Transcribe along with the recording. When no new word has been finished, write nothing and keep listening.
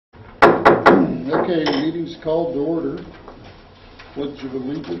Okay, meeting's called to order. Pledge of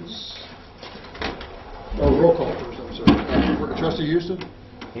Allegiance. Oh, roll call first, I'm sorry. Trustee Houston?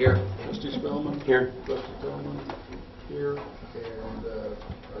 Here. Trustee Spellman? Here. Trustee Tillman? Here. And our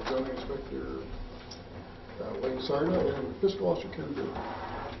zoning inspector, Wayne Sarna, and fiscal officer Ken Booth.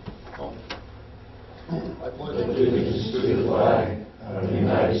 I pledge allegiance to the flag of the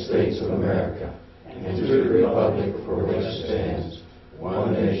United States of America and to the republic for which it stands,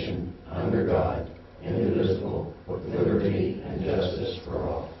 one nation, under God, indivisible, with liberty and justice for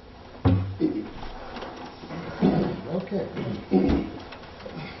all. Okay.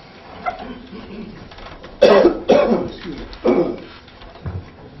 Excuse me.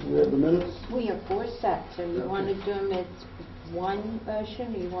 We have the minutes? We have 4 sets, so you want to do them as one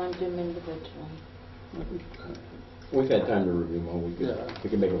motion, or you want to do them individually? We've had time to review them. We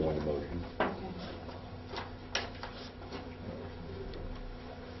can make it one motion. Okay.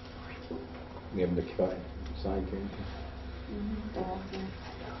 We have the sign change. They're all here.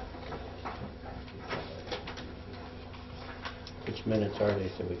 Which minutes are they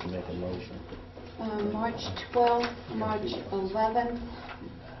so we can make a motion? March 12th, March 11th,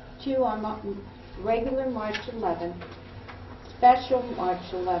 2 on regular March 11th, special March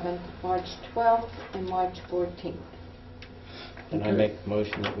 11th, March 12th, and March 14th. And I make a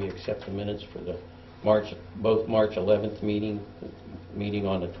motion that we accept the minutes for the both March 11th meeting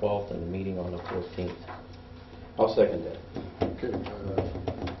on the 12th and the meeting on the 14th. I'll second that. Okay.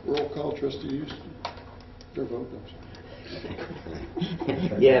 Roll call, Trustee Houston. Your vote, I'm sorry.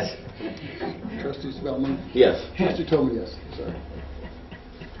 Yes. Trustee Spellman? Yes. Trustee Tillman, yes. Sorry.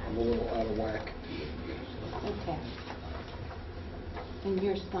 I'm a little out of whack. Okay. And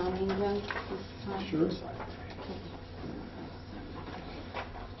you're signing those this time? Sure.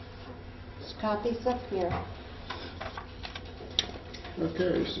 There's copies up here.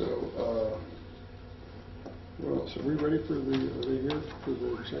 Okay, so, well, so are we ready for the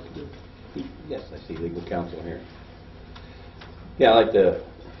executive? Yes, I see legal counsel here. Yeah, I'd like to,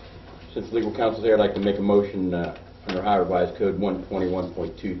 since legal counsel's here, I'd like to make a motion under Ohio Revised Code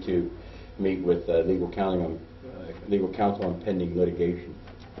 121.22, meet with legal counsel on pending litigation.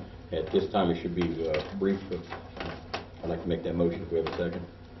 At this time, it should be brief, but I'd like to make that motion if we have a second.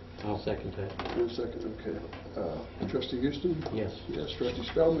 I'll second that. In a second, okay. Trustee Houston? Yes. Yes. Trustee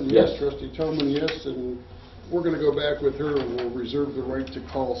Spellman? Yes. Trustee Tillman, yes. And we're going to go back with her, and we'll reserve the right to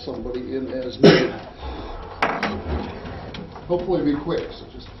call somebody in as needed. Hopefully be quick, so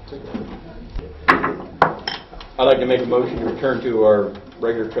just take a minute. I'd like to make a motion to return to our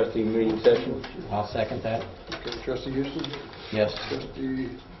regular trustee meeting session. I'll second that. Okay, Trustee Houston? Yes. Trustee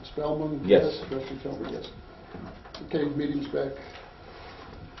Spellman? Yes. Trustee Tillman, yes. Okay, meeting's back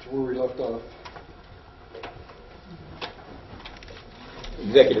to where we left off.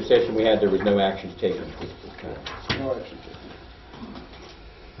 Executive session we had, there was no actions taken. Okay, no action taken.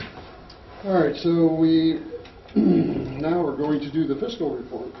 All right, so we now we're going to do the fiscal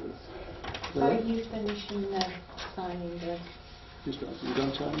report. Are you finishing the signing this? You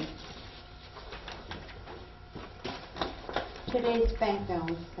done signing? Today's bank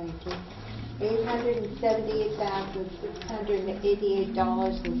balance, thank you.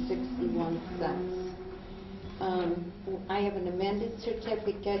 $878,688.61. I have an amended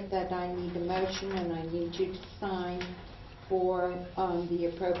certificate that I need a motion and I need you to sign for the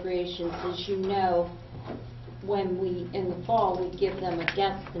appropriations. As you know, when in the fall, we give them a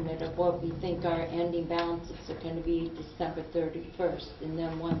guesstimate of what we think our ending balances are going to be December 31st. And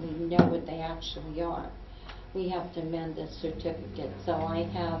then when we know what they actually are, we have to amend the certificate. So I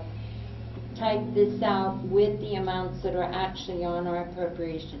have typed this out with the amounts that are actually on our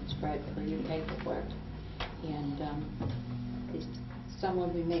appropriation spread for your paperwork. And if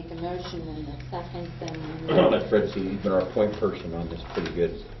someone will make a motion in a second, then I'll let Fred see. He's been our point person on this pretty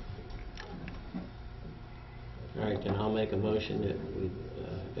good. All right, then I'll make a motion that we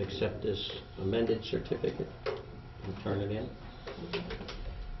accept this amended certificate and turn it in.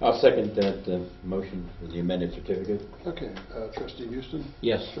 I'll second that motion for the amended certificate. Okay, Trustee Houston?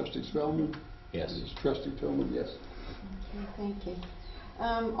 Yes. Trustee Spellman? Yes. Trustee Tillman, yes. Okay, thank you.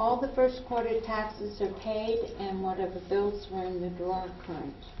 All the first quarter taxes are paid, and whatever bills were in the drawer are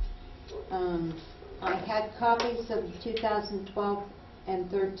current. I had copies of the 2012 and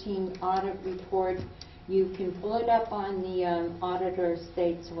 13 audit report. You can pull it up on the Auditor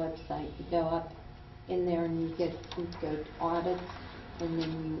State's website. You go up in there and you go to audit, and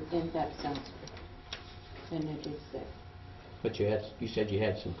then you index them, and it is there. But you said you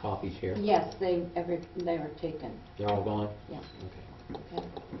had some copies here. Yes, they were taken. They're all gone? Yeah. Okay. Okay.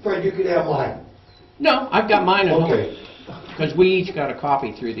 Fred, you could have mine. No, I've got mine at home. Okay. Because we each got a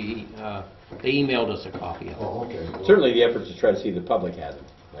copy through the, they emailed us a copy of it. Oh, okay. Certainly the efforts to try to see the public has them,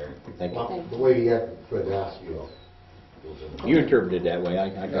 Larry. Thank you. Well, the way you had to ask you. You interpreted it that way, I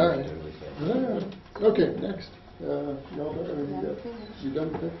got All what right. you totally said. Okay, next. You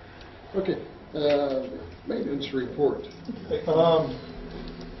done with that? Okay, maintenance report.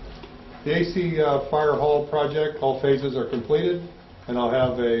 The AC Fire Hall project, all phases are completed, and I'll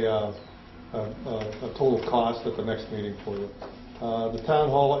have a total cost at the next meeting for you. The Town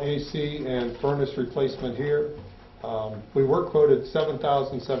Hall AC and furnace replacement here, we were quoted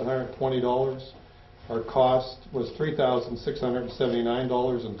 $7,720. Our cost was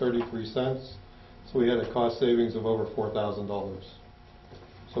 $3,679.33, so we had a cost savings of over $4,000.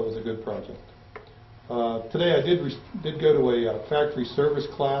 So it was a good project. Today I did go to a factory service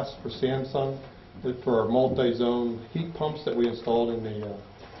class for Samsung for our multi-zone heat pumps that we installed in the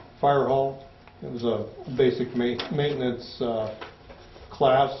fire hall. It was a basic maintenance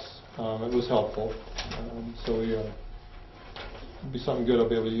class. It was helpful. So it'll be something good I'll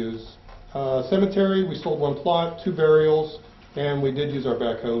be able to use. Cemetery, we sold one plot, 2 burials, and we did use our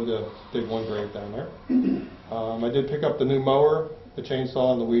backhoe to dig 1 grave down there. I did pick up the new mower, the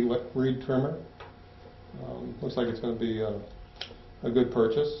chainsaw, and the weed trimmer. Looks like it's going to be a good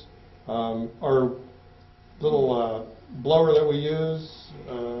purchase. Our little blower that we use,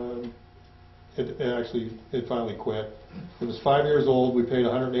 it finally quit. It was 5 years old. We paid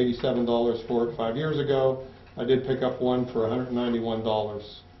 $187 for it 5 years ago. I did pick up one for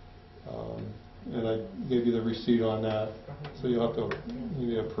 $191, and I gave you the receipt on that, so you'll have to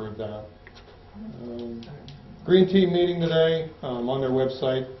approve that. Green Team meeting today. On their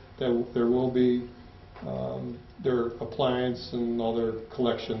website, there will be their appliance and all their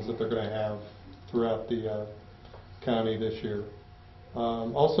collections that they're going to have throughout the county this year.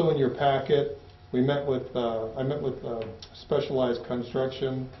 Also in your packet, I met with Specialized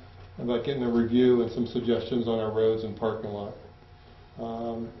Construction about getting a review and some suggestions on our roads and parking lot.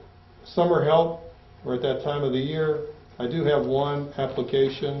 Summer help, we're at that time of the year. I do have one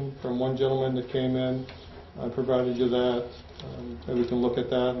application from one gentleman that came in. I provided you that. And we can look at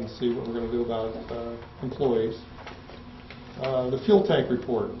that and see what we're going to do about employees. The fuel tank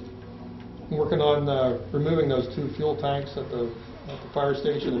report. I'm working on removing those 2 fuel tanks at the fire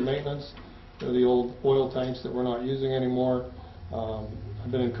station and maintenance. They're the old oil tanks that we're not using anymore.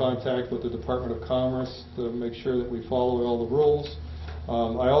 I've been in contact with the Department of Commerce to make sure that we follow all the rules.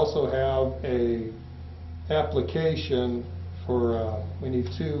 I also have a application for, we need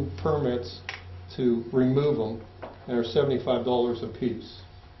 2 permits to remove them. They're $75 a piece.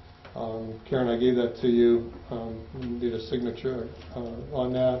 Karen, I gave that to you. You need a signature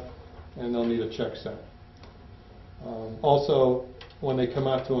on that, and they'll need a check set. Also, when they come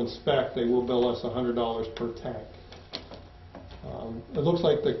out to inspect, they will bill us $100 per tank. It looks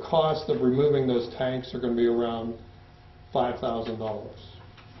like the cost of removing those tanks are going to be around $5,000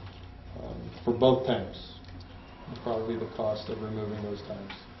 for both tanks. It'll probably be the cost of removing those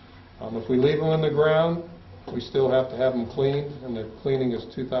tanks. If we leave them in the ground, we still have to have them cleaned, and the cleaning is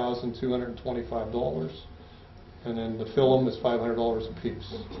 $2,225, and then to fill them is $500 a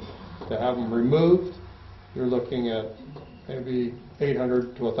piece. To have them removed, you're looking at maybe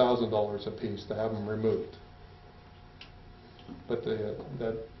 $800 to $1,000 a piece to have them removed. But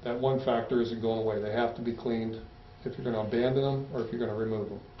that one factor isn't going away. They have to be cleaned if you're going to abandon them or if you're going to remove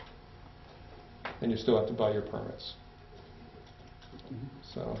them. And you still have to buy your permits.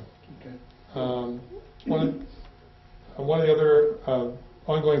 So, one of the other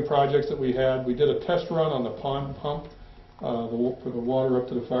ongoing projects that we had, we did a test run on the pond pump for the water up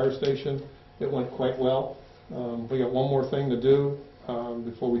to the fire station. It went quite well. We got one more thing to do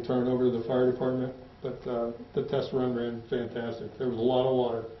before we turn it over to the fire department, but the test run ran fantastic. There was a lot of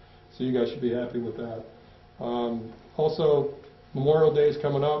water, so you guys should be happy with that. Also, Memorial Day is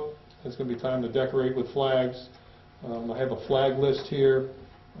coming up. It's going to be time to decorate with flags. I have a flag list here.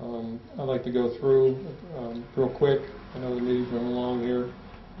 I'd like to go through real quick. I know the meeting's running along here.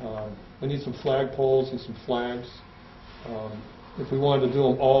 We need some flag poles and some flags. If we wanted to do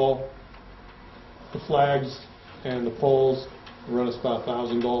them all, the flags and the poles run us about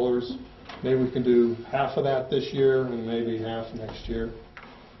 $1,000. Maybe we can do half of that this year and maybe half next year.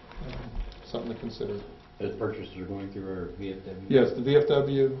 Something to consider. Those purchases are going through our VFW? Yes, the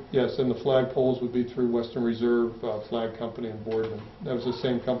VFW, yes, and the flag poles would be through Western Reserve Flag Company in Boardman. That was the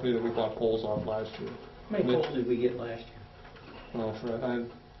same company that we bought poles off last year. How many poles did we get last year? Oh, I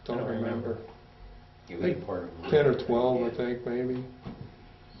don't remember. You were part of 10 or 12, I think, maybe.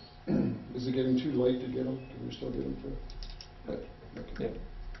 Is it getting too late to get them? Can we still get them for? Yeah.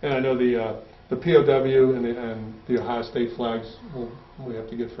 And I know the POW and the Ohio State flags, we have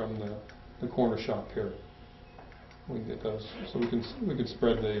to get from the corner shop here. We can get those, so we can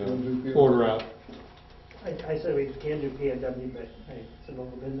spread the order out. I said we can do PNW, but hey, it's a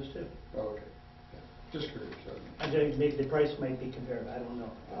local business too. Oh, okay. Just curious. I think maybe the price might be comparable, I don't know.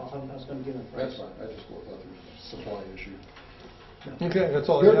 I was gonna give them a price. That's fine. I just thought there was a supply issue. Okay, that's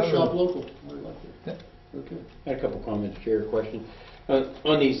all. Good, I have. shop local. I like Yeah. it. Okay. I had a couple comments, Chair, question.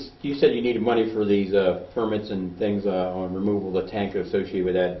 On these, you said you needed money for these permits and things on removal of the tank associated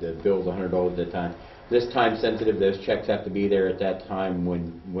with that. The bill's $100 at a time. This time sensitive, those checks have to be there at that time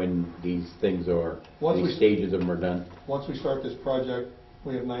when these things are, these stages of them are done? Once we start this project,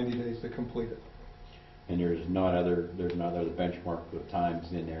 we have 90 days to complete it. And there's not other benchmark of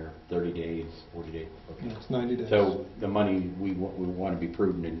times in there, 30 days, 40 days? Okay. It's 90 days. So the money, we want to be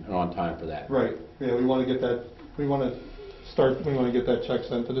prudent and on time for that? Right, yeah, we want to get that, we want to get that check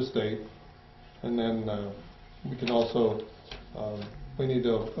sent to the state, and then we can also, we need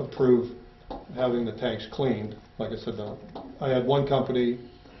to approve having the tanks cleaned. Like I said, I had one company,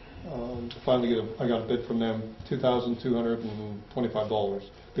 finally I got a bid from them, $2,225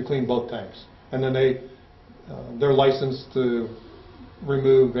 to clean both tanks. And then they're licensed to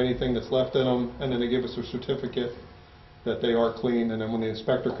remove anything that's left in them, and then they give us a certificate that they are clean, and then when the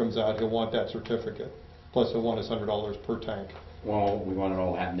inspector comes out, he'll want that certificate. Plus he'll want his $100 per tank. Well, we want it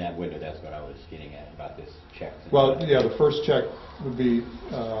all happen that window. That's what I was getting at about this check. Well, yeah, the first check would be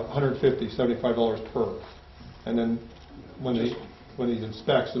 $150, $75 per. And then when he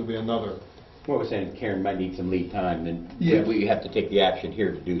inspects, it'll be another. What we're saying, Karen might need some lead time, and Yes. we have to take the action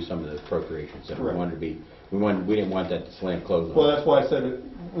here to do some of the appropriations. So Correct. we didn't want that to slam close on. Well, that's why I said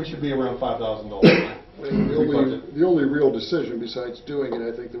we should be around $5,000. The only real decision besides doing it,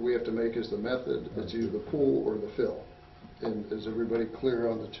 I think, that we have to make is the method. It's either the pull or the fill. And is everybody clear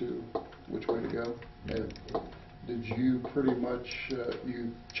on the two, which way to go? And did you pretty much,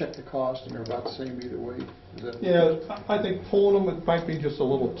 you check the cost and they're about the same either way? Is that? Yeah, I think pulling them, it might be just a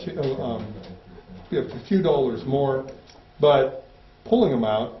little, a few dollars more, but pulling them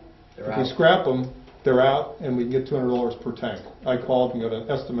out, if we scrap them, they're out, and we can get $200 per tank. I called and got an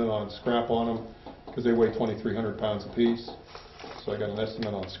estimate on scrap on them, because they weigh 2,300 pounds apiece, so I got an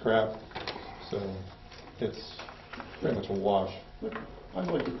estimate on scrap, so it's pretty much a wash. I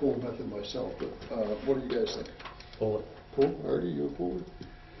like the pull method myself, but what do you guys think? Pull it. Pull? Artie, you a puller?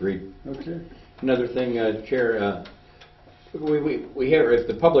 Agreed. Okay. Another thing, Chair, we hear, if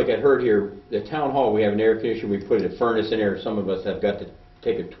the public had heard here, the town hall, we have an air conditioner, we put a furnace in there. Some of us have got to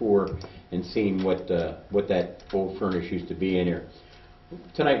take a tour and seen what that old furnace used to be in here.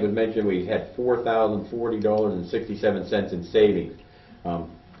 Tonight was mentioned we had $4,040.67 in savings.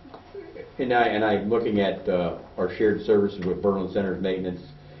 And I'm looking at our shared services with Berlin Center's maintenance,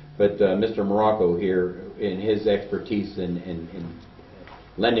 but Mr. Morocco here, in his expertise in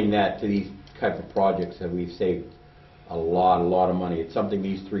lending that to these type of projects, that we've saved a lot of money. It's something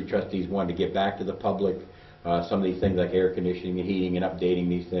these three trustees wanted to get back to the public. Some of these things like air conditioning and heating and updating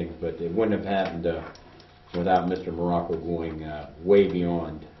these things, but it wouldn't have happened without Mr. Morocco going way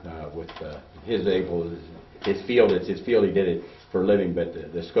beyond with his field. It's his field. He did it for a living, but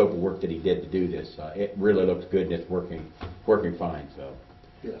the scope of work that he did to do this, it really looks good and it's working fine. So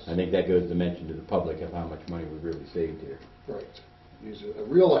Yes. I think that goes to mention to the public of how much money we really saved here. Right. He's a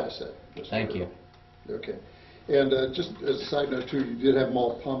real asset. Mr. Thank you. Okay. And just as a side note too, you did have them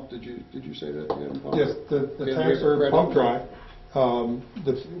all pumped. Did you say that? You had them pumped? Yes, the And tanks we- are pump dry.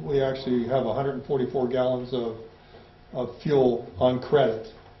 We actually have 144 gallons of fuel on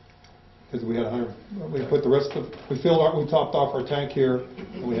credit, because we had 100, we put the rest of, we topped off our tank here,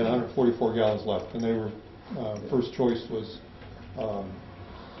 and we had 144 gallons left, and they were, first choice was,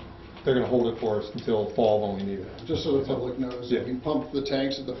 they're gonna hold it for us until fall when we need it. Just so the public knows, Yeah. we pumped the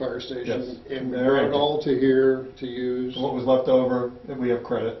tanks at the fire Yes. station and we They're brought it empty. all to here to use. What was left over, we have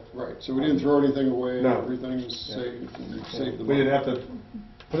credit. Right, so we didn't throw anything away. No. Everything's saved. And we saved the We money. didn't have to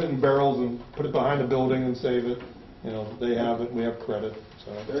put it in barrels and put it behind the building and save it. You know, they have it, we have credit,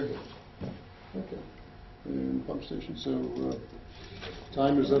 so. Very good. Okay. And pump station, so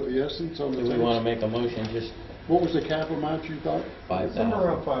time is of the essence on the Do we want to tanks. make a motion, just What was the cap amount you thought? 5,000? Somewhere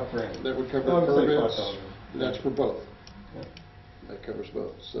around $5,000. That would cover I would say permits? 5,000. That's for both? Yeah. That covers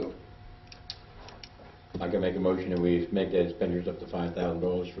both, so. I can make a motion and we make that expenditures up to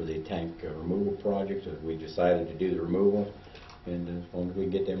 $5,000 for the tank removal projects, if we decided to do the removal. And as long as we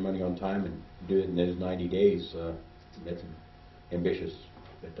get their money on time and do it in those 90 days, that's ambitious.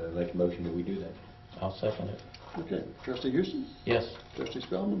 But I'd like a motion that we do that. I'll second it. Okay, trustee Houston? Yes. Trustee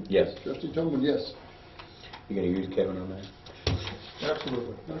Spellman? Yes. Trustee Tillman, yes. You gonna use Kevin on that?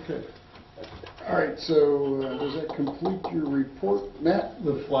 Absolutely. Okay. All right, so does that complete your report, Matt?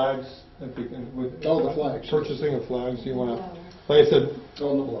 The flags, if we can, Oh, the flags. Purchasing of flags, you want to, like I said,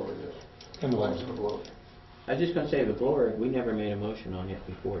 On the blower, yes. in the Flags last. on the blower. I was just going to say, the blower, we never made a motion on it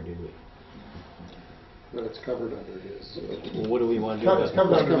before, did we? But it's covered under his. Well, what do we want to do? It's about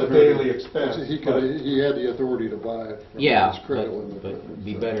covered the- under the daily expense. He had the authority to buy it from Yeah, his credit limit. but it'd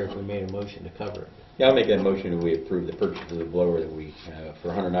be better if we made a motion to cover it. Yeah, I'll make that motion that we approve the purchase of the blower that we, for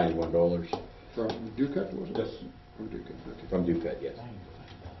 $191 From Ducat, was it? Yes. From Ducat, okay. from Ducat, yes.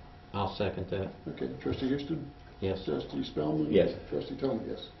 I'll second that. Okay, trustee Houston? Yes. Trustee Spellman? Yes. Trustee Tillman,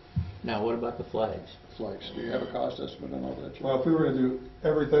 yes. Now, what about the flags? Flags, do you have a cost estimate on all that? John? Well, if we were to do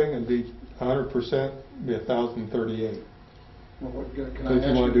everything and be 100%, it'd be $1,038. Well, what, can So I if you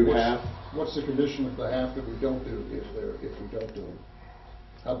ask wanna do what's- half? What's the condition of the half that we don't do, if we don't do them?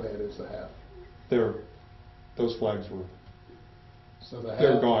 How bad is the half? Those flags were, So the half.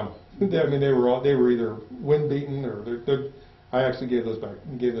 they're gone. I mean, they were either wind beaten or I actually gave those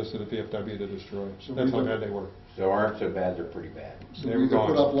to the VFW to destroy. So That's we how don't- bad they were. So aren't so bad, they're pretty bad. So They we were either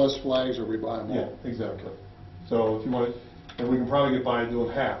put gone. up less flags or we buy them all? Yeah, exactly. So if you want, and we can probably get by doing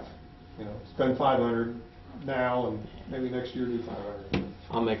half, spend 500 now and maybe next year do 500.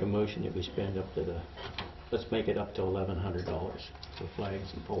 I'll make a motion that we spend up to let's make it up to $1,100 for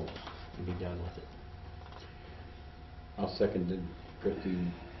flags and poles and be done with it. I'll second trustee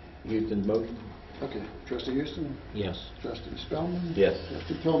Houston's motion. Okay, trustee Houston? Yes. Trustee Spellman? Yes.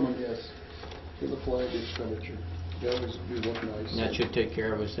 Trustee Tillman, yes. For the flag expenditure. That was, do look nice. And that should take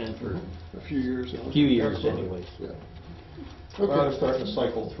care of us then for A few years. a few years Absolutely. anyways. Yeah. Well, Okay. it's starting to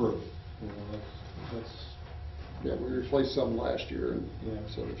cycle through. That's, Yeah, we replaced some last year and Yeah.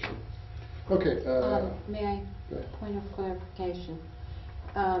 so it should. Okay, May I, go ahead. point of clarification.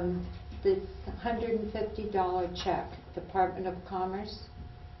 This $150 check, Department of Commerce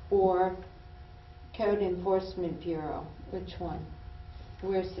or Code Enforcement Bureau, which one?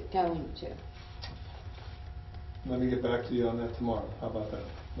 Where's it going to? let me get back to you on that tomorrow. How about that?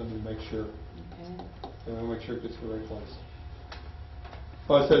 Let me make sure. Okay. And I'll make sure it gets to the right place.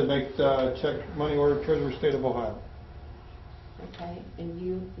 Well, I said make check money order Treasurer State of Ohio. Okay, and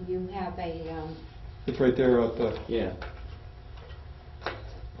you have a, It's right there at the, Yeah.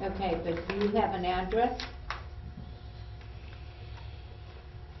 okay, but do you have an address?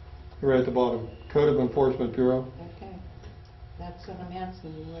 right at the bottom. Code of Enforcement Bureau. Okay, that's what I'm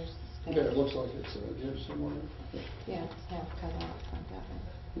asking you, where's the Yeah, it state? looks like it's, do you have somewhere? Yeah, it's half cut off, I got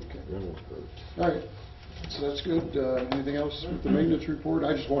it. Okay. All right, so that's good. Anything else with the maintenance report?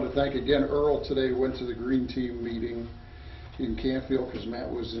 I just want to thank again Earl today, went to the Green Team meeting in Canfield because Matt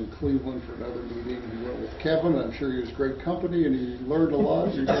was in Cleveland for another meeting. He went with Kevin. I'm sure he was great company and he learned a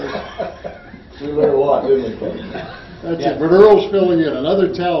lot. You guys- We learned a lot, didn't we? That's it. But Earl's filling in.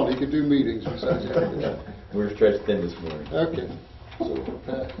 Another talent, he could do meetings besides. We were stretched thin this morning. Okay, so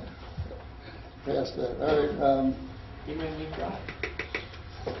past that. All right. You made me cry.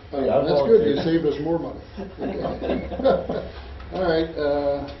 That's good, you saved us more money. Okay. All right,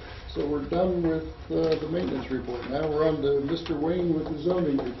 so we're done with the maintenance report. Now we're on to Mr. Wayne with the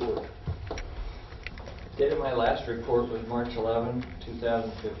zoning report. Date of my last report was March 11,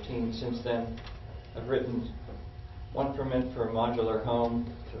 2015. Since then, I've written one permit for a modular home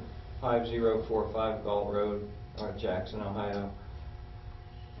to 5045 Galt Road, North Jackson, Ohio.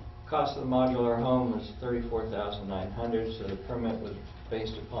 Cost of the modular home was $34,900, so the permit was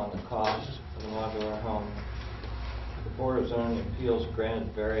based upon the cost of the modular home. The Board of Zoning Appeals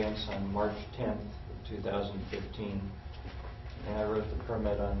granted variance on March 10th, 2015, and I wrote the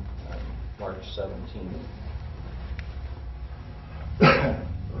permit on March 17th.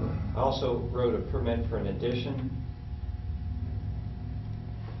 I also wrote a permit for an addition,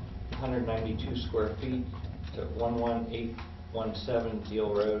 192 square feet to 11817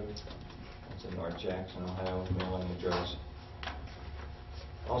 Deal Road. That's in North Jackson, Ohio, mailing address.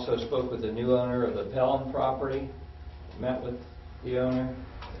 Also spoke with the new owner of the Pellin property, met with the owner.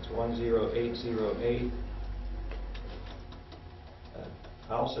 It's 10808.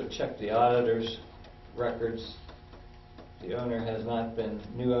 I also checked the auditor's records. The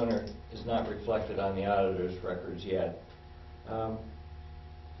new owner is not reflected on the auditor's records yet.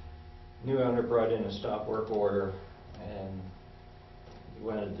 New owner brought in a stop work order and we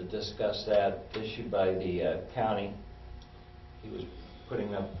wanted to discuss that, issued by the county. He was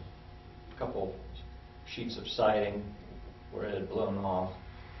putting up a couple sheets of siding where it had blown off.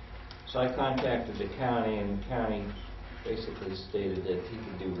 So I contacted the county, and the county basically stated that he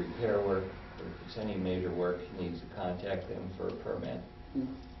could do repair work, or if it's any major work, he needs to contact them for a permit.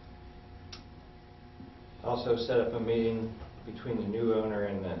 Also set up a meeting between the new owner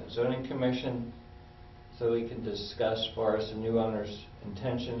and the zoning commission, so we can discuss as far as the new owner's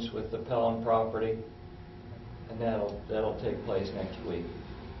intentions with the Pelham property, and that'll take place next week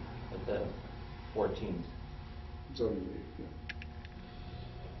at the 14th. Zoning meeting, yeah.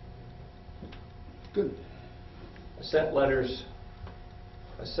 Good. I sent a letter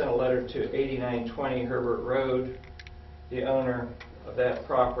to 8920 Herbert Road. The owner of that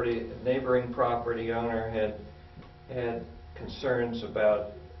property, the neighboring property owner, had concerns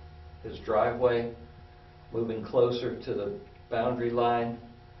about his driveway moving closer to the boundary line.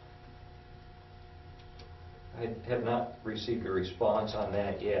 I have not received a response on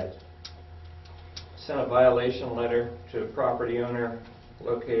that yet. Sent a violation letter to a property owner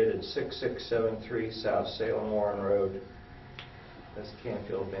located at 6673 South Salem Warren Road. That's the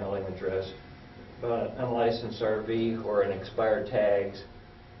Canfield mailing address. About an unlicensed RV or an expired tags,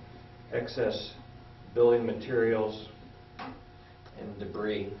 excess building materials and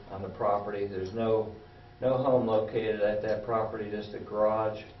debris on the property. There's no home located at that property, just a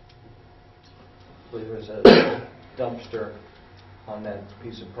garage. I believe there's a dumpster on that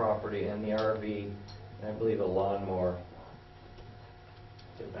piece of property and the RV, and I believe a lawnmower.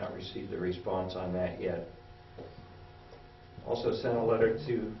 Did not receive the response on that yet. Also sent a letter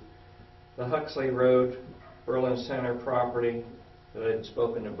to the Huxley Road, Berlin Center property that I had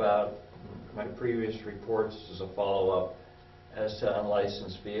spoken about in my previous reports as a follow-up as to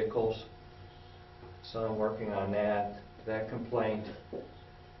unlicensed vehicles. So I'm working on that complaint.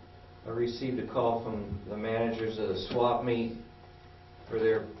 I received a call from the managers of the swap meet for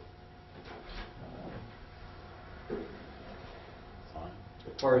their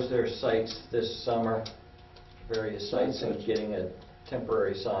as far as their sites this summer, various sites and getting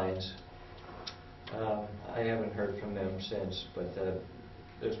temporary signs. I haven't heard from them since, but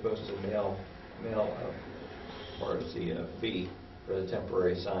they're supposed to mail as far as the fee for the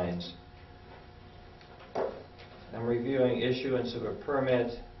temporary signs. I'm reviewing issuance of a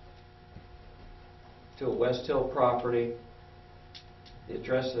permit to a West Hill property. The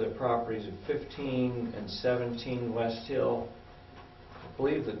address of the property is at 15 and 17 West Hill. I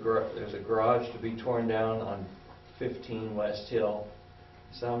believe there's a garage to be torn down on 15 West Hill.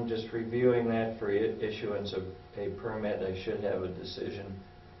 So I'm just reviewing that for issuance of a permit. I should have a decision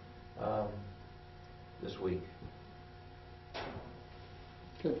this week.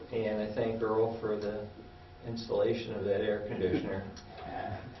 Good. And I thank Earl for the installation of that air conditioner.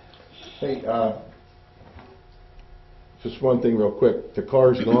 Hey, just one thing real quick. The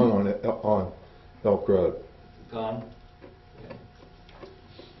car's gone on Elk Road. Gone? Yeah.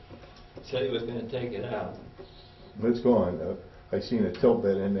 Said he was going to take it out. It's gone. I seen a tilt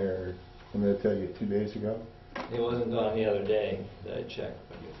bed in there, I'm going to tell you, 2 days ago. It wasn't gone the other day that I checked.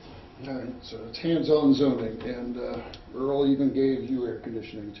 All right, so it's hands-on zoning, and Earl even gave you air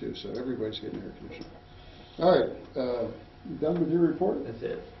conditioning too, so everybody's getting air conditioning. All right, you done with your report? That's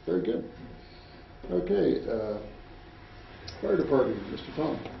it. Very good. Okay, fire department, Mr.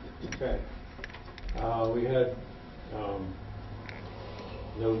 Tom. Okay. We had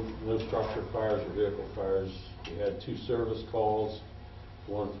no structure fires or vehicle fires. We had 2 service calls,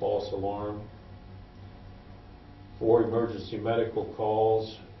 1 false alarm, 4 emergency medical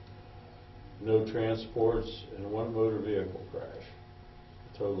calls, no transports, and 1 motor vehicle crash.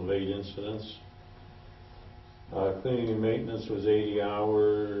 A total of 8 incidents. Cleaning and maintenance was 80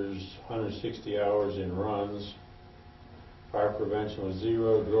 hours, 160 hours in runs. Fire prevention was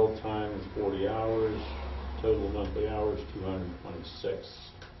 0, drill time was 40 hours, total monthly hours 226.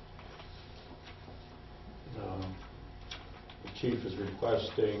 The chief is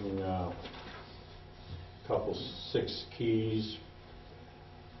requesting a couple 6 keys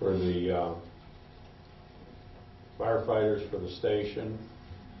for the firefighters for the station,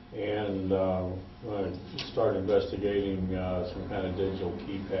 and start investigating some kind of digital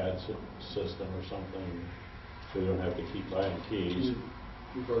keypad system or something, so we don't have to keep buying keys.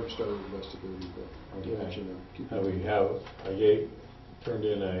 We've already started investigating, but I'll let you know. Keep I turned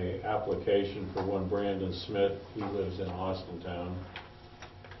in an application for one Brandon Smith. He lives in Austintown,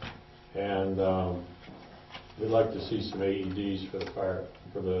 and we'd like to see some AEDs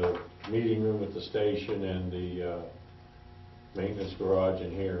for the meeting room at the station and the maintenance garage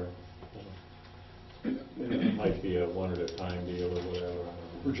in here. It might be a one at a time deal or whatever. I don't know.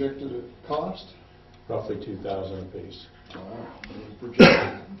 Projected cost? Roughly $2,000 a piece. Wow.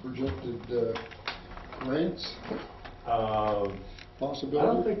 Projected grants? Possibility? I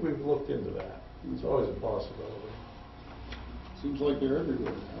don't think we've looked into that. It's always a possibility. Seems like they're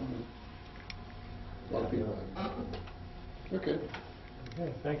everywhere now. A lot of people have them. Okay.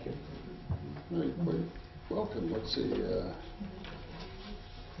 Okay, thank you. All right, wait. welcome, let's see,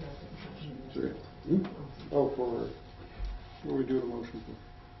 sorry. Oh, for, what are we doing a motion for?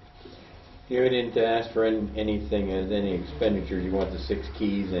 You didn't ask for anything, as any expenditure, you want the 6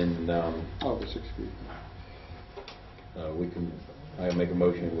 keys, and Oh, the 6 feet. I make a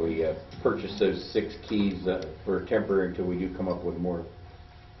motion, we purchase those 6 keys for temporary until we do come up with more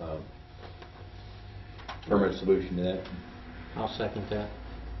permanent solution to that. I'll second that.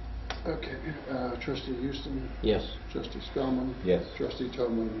 Okay, trustee Houston, Yes. trustee Spellman. Yes. Trustee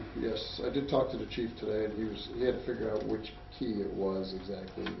Tillman, yes. I did talk to the chief today, and he had to figure out which key it was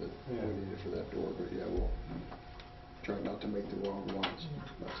exactly that we needed for that door, but yeah, we'll try not to make the wrong ones,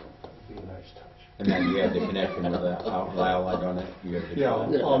 that's all. Be a nice touch. And then you have the connection with the outlet on it? You have the-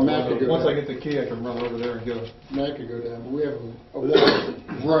 Yeah, Matt could go once I down. get the key, I can run over there and get it. Matt could go down, but we have a wide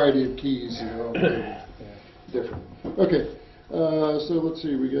variety of keys, you know, different. Okay, so let's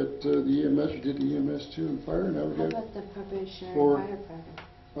see, we got the EMS, we did the EMS 2 and fire, now we How got, about the probationary For- firefighter?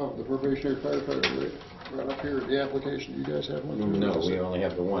 oh, the probationary firefighter, right up here, the application, you guys have one? No, we only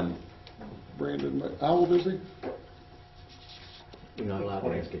have the one. Brandon, how old is he? You're not allowed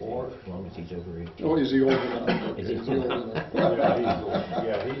to ask it, 24. as long as he's over 18. Oh, is he old enough? Is he? Is he old enough?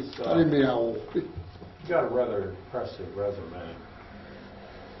 Yeah, he's I didn't mean how old. got a rather impressive resume.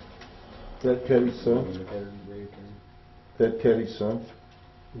 That Teddy's son? That Teddy's son?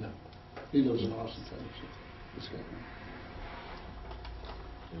 No. He lives in Austin Township, this guy.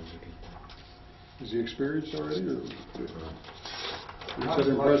 Is he experienced already, or? He Not said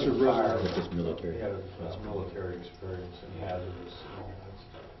as much impressive as fire, resume. With his military. He has military experience and hazardous and all that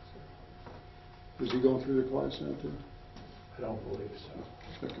stuff. Is he going through the class now, too? I don't believe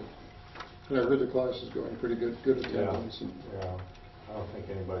so. Okay. And I heard the class is going pretty good attendance, and, Yeah, I don't think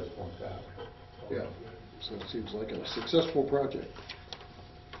anybody's flunked out. yeah, so it seems like a successful project.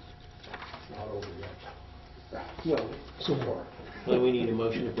 Not over yet. Well, so far. Well, we need a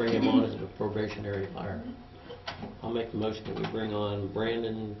motion to bring him on as a probationary fire. I'll make the motion that we bring on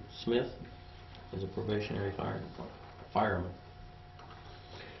Brandon Smith as a probationary fireman.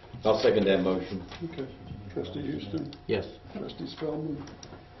 I'll second that motion. Okay. Trustee Houston, Yes. trustee Spellman,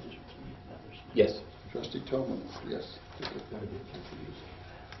 Yes. trustee Tillman, yes.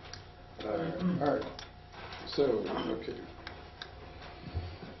 All right, so, okay.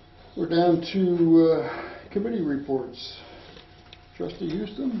 We're down to committee reports. Trustee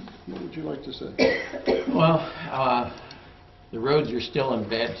Houston, what would you like to say? Well, the roads are still in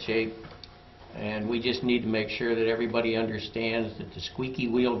bad shape, and we just need to make sure that everybody understands that the squeaky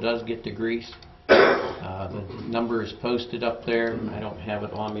wheel does get the grease. The number is posted up there. I don't have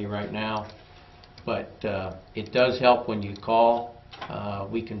it on me right now, but it does help when you call.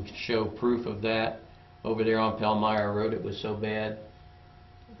 We can show proof of that. Over there on Palmyra Road, it was so bad.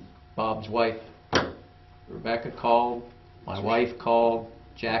 Bob's wife, Rebecca, called. My wife called.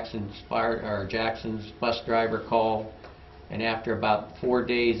 Jackson's bus driver called. And after about 4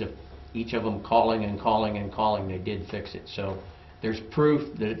 days of each of them calling and calling and calling, they did fix it. So there's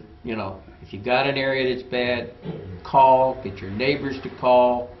proof that, you know, if you've got an area that's bad, call, get your neighbors to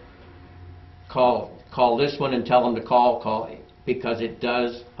call this one and tell them to call, because it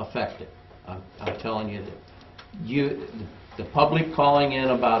does affect it. I'm telling you that the public calling in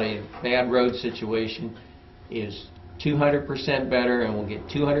about a bad road situation is 200% better and will get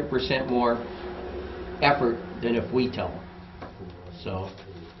 200% more effort than if we tell them. So,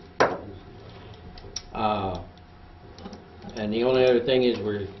 and the only other thing is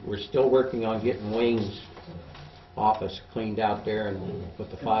we're still working on getting Wayne's office cleaned out there and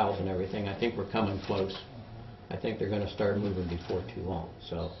with the files and everything. I think we're coming close. I think they're going to start moving before too long.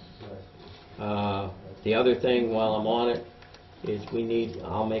 So, the other thing while I'm on it is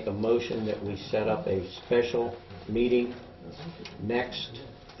I'll make a motion that we set up a special meeting next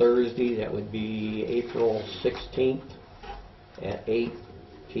Thursday. That would be April 16th at 8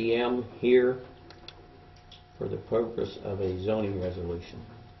 p.m. here for the purpose of a zoning resolution.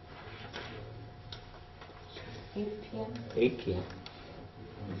 8 p.m.? 8 p.m.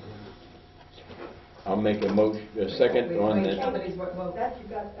 I'll make a second on that. Well, that's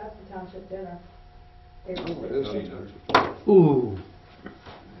the township dinner. Oh, it is. Ooh.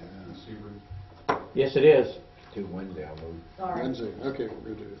 Yes, it is. To Wednesday, I'll move. Sorry. Wednesday, okay,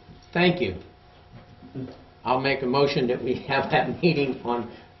 we're going to do it. Thank you. I'll make a motion that we have that meeting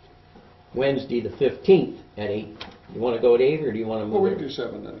on Wednesday the 15th at 8. You want to go at 8 or do you want to Well, move we can it? do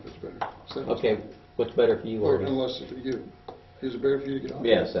 7 then if it's better. 7's Okay, fine. what's better for you, Or Artie? unless it's you. Is it better for you to get off?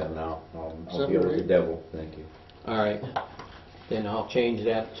 Yeah, 7. I'll 7 deal or with the 8? devil. Thank you. All right. Then I'll change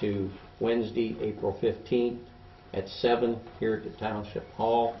that to Wednesday, April 15th at 7 here at the Township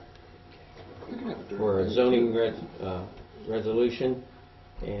Hall. for a zoning resolution,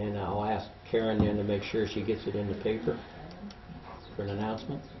 and I'll ask Karen then to make sure she gets it in the paper for an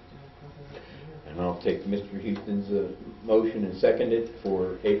announcement. And I'll take Mr. Houston's motion and second it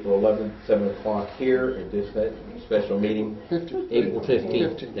for April 11th, 7 o'clock here at this special meeting. April 15th. April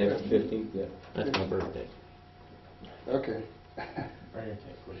 15th, yeah. That's my birthday. Okay. Bring a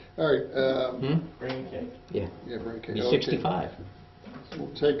cake, please. All right. Bring a cake. Yeah. Yeah, bring a cake. Be Okay. 65.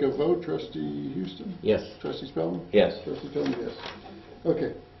 We'll take a vote. Trustee Houston? Yes. Trustee Spellman? Yes. Trustee Tillman, yes.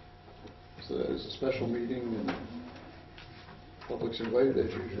 Okay. So that is a special meeting, and public's invited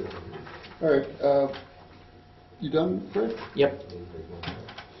as usual. All right. You done, Fred? Yep.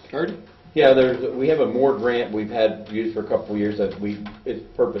 Artie? Yeah, we have a MORE grant we've had used for a couple of years that its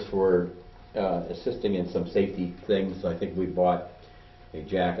purpose for assisting in some safety things. I think we bought a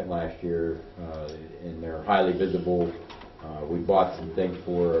jacket last year, and they're highly visible. We bought some things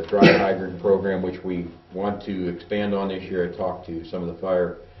for a dry hydrant program, which we want to expand on this year. I talked to some of the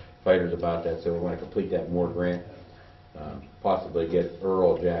firefighters about that, so we want to complete that MORE grant. Possibly get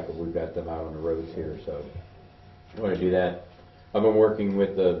Earl a jacket. We've got them out on the roads here, so I want to do that. I've been working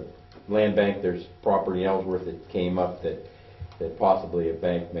with the land bank. There's property in Ellsworth that came up that possibly a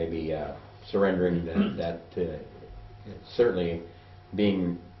bank may be surrendering that certainly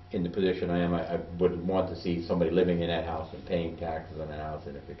being in the position I am, I wouldn't want to see somebody living in that house and paying taxes on that house,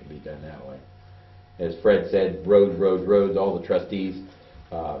 and if it can be done that way. As Fred said, roads, all the trustees,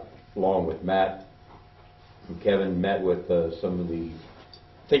 along with Matt and Kevin, met with some of the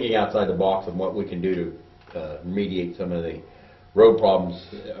thinking outside the box of what we can do to remediate some of the road problems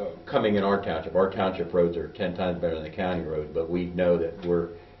coming in our township. Our township roads are 10 times better than the county roads, but we know that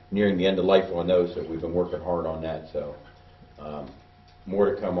we're nearing the end of life on those, so we've been working hard on that. So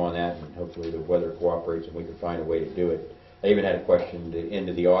more to come on that, and hopefully the weather cooperates and we can find a way to do it. I even had a question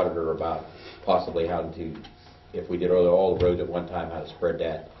into the auditor about possibly how to, if we did all the roads at one time, how to spread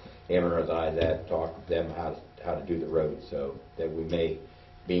that, amortize that, talk to them how to do the roads, so that we may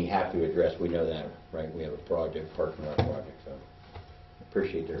have to address. We know that, right? We have a project, parking lot project, so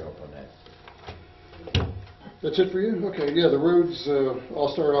appreciate their help on that. That's it for you? Okay, yeah, the roads,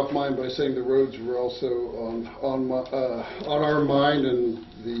 I'll start off mine by saying the roads were also on our mind, and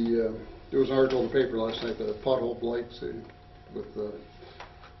there was an article in the paper last night, the pothole blights, and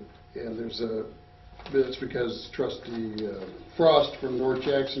it's because Trustee Frost from North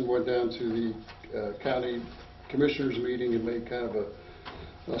Jackson went down to the county commissioners meeting and made kind of a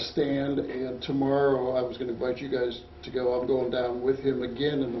stand, and tomorrow I was going to invite you guys to go. I'm going down with him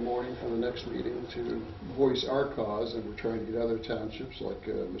again in the morning for the next meeting to voice our cause, and we're trying to get other townships, like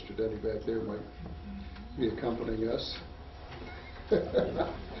Mr. Denny back there might be accompanying us.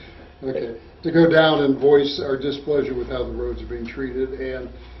 Okay, to go down and voice our displeasure with how the roads are being treated. And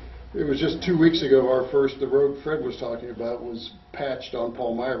it was just 2 weeks ago, the road Fred was talking about was patched on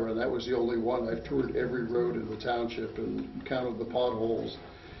Palmyra, and that was the only one. I've toured every road in the township and counted the potholes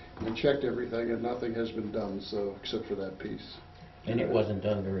and checked everything, and nothing has been done, so except for that piece. And it wasn't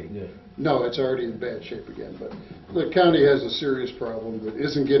done very good. No, it's already in bad shape again, but the county has a serious problem that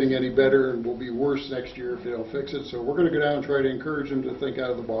isn't getting any better and will be worse next year if they don't fix it, so we're going to go down and try to encourage them to think out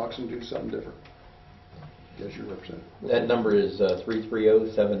of the box and do something different. Yes, you represent. That number is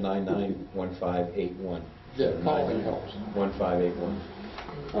 330-799-1581. Yeah, calling helps. 1581.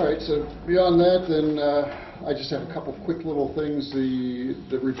 All right, so beyond that, then I just have a couple quick little things. The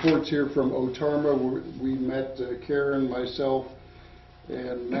reports here from OTARMA, we met, Karen, myself,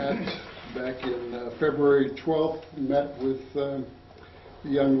 and Matt back in February 12th, met with the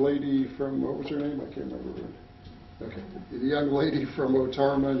young lady from, what was her name? I can't remember her. Okay, the young lady from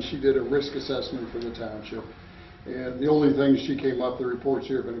OTARMA, and she did a risk assessment for the township. And the only thing she came up, the reports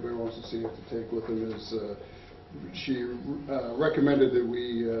here, if anybody wants to see it, to take with them, is she recommended that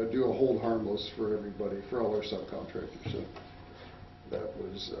we do a hold harmless for everybody, for all our subcontractors. So that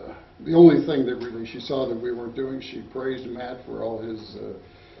was the only thing that really she saw that we weren't doing. She praised Matt for all his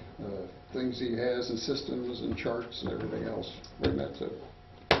things he has and systems and charts and everything else. Right, Matt? So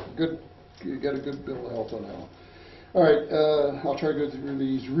good. You got a good bill of health on that one. All right, I'll try to go through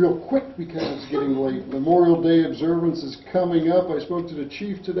these real quick because it's getting late. Memorial Day observance is coming up. I spoke to the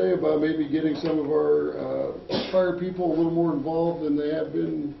chief today about maybe getting some of our fire people a little more involved than they have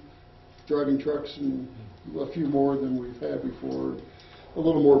been, driving trucks and a few more than we've had before, a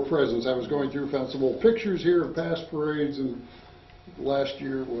little more presence. I was going through, found some old pictures here of past parades, and last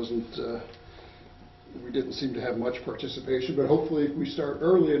year wasn't, we didn't seem to have much participation, but hopefully if we start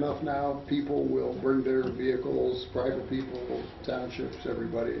early enough now, people will bring their vehicles, private people, townships,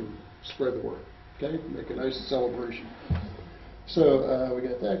 everybody, and spread the word. Okay? Make a nice celebration. So we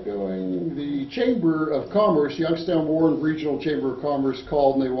got that going. The Chamber of Commerce, Youngstown Warren Regional Chamber of Commerce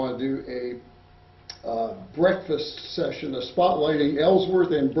called and they want to do a breakfast session, a spotlighting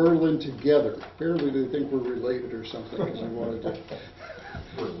Ellsworth and Berlin together. Apparently they think we're related or something because we wanted to.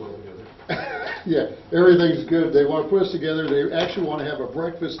 Yeah, everything's good. They want to put us together. They actually want to have a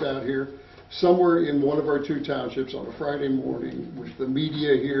breakfast out here somewhere in one of our two townships on a Friday morning with the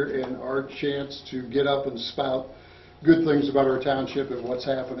media here and our chance to get up and spout good things about our township and what's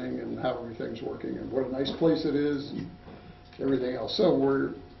happening and how everything's working and what a nice place it is and everything else.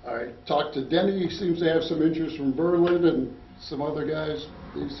 So I talked to Denny. He seems to have some interest from Berlin and some other guys.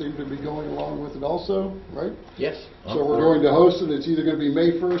 They seem to be going along with it also, right? Yes. So we're going to host it. It's either going to be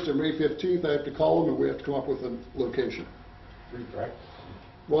May 1st or May 15th. I have to call them and we have to come up with a location. Free breakfast.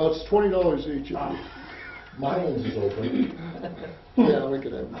 Well, it's $20 each. Mine's is open. Yeah, we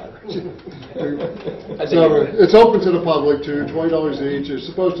could have mileage. So it's open to the public too, $20 each. There's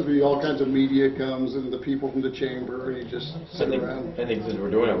supposed to be all kinds of media comes and the people from the chamber, and you just sit around. I think since we're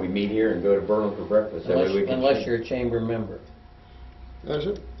doing it, we meet here and go to Berlin for breakfast. That way we can Unless you're a chamber member. Is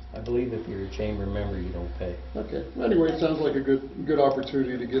it? I believe if you're a chamber member, you don't pay. Okay. Anyway, it sounds like a good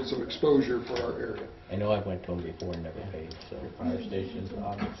opportunity to get some exposure for our area. I know I went to them before and never paid, so. Fire stations,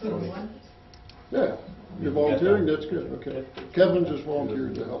 Yeah, you're volunteering, that's good, okay. Kevin just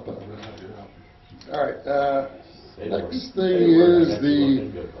volunteered to help out. All right, next thing is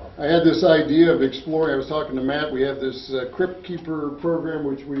I had this idea of exploring, I was talking to Matt, we have this Crypt Keeper program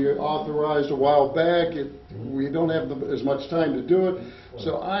which we authorized a while back. We don't have as much time to do it,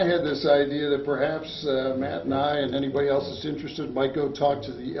 so I had this idea that perhaps Matt and I and anybody else that's interested might go talk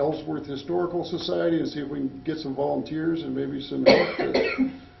to the Ellsworth Historical Society and see if we can get some volunteers and maybe some help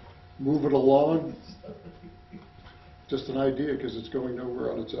to move it along. Just an idea because it's going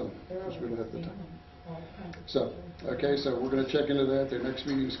nowhere on its own, because we don't have the time. So, okay, so we're going to check into that. Their next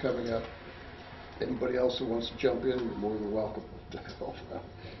meeting is coming up. Anybody else who wants to jump in, you're more than welcome to help out.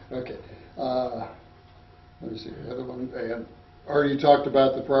 Okay. Let me see. The other one, and already talked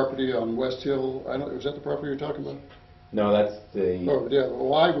about the property on West Hill. Was that the property you're talking about? No, that's the... Oh, yeah.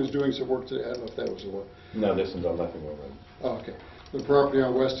 Well, I was doing some work today. I don't know if that was the one. No, this one's on Leffingwell Road. Oh, okay. The property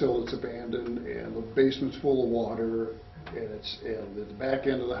on West Hill that's abandoned, and the basement's full of water, and the back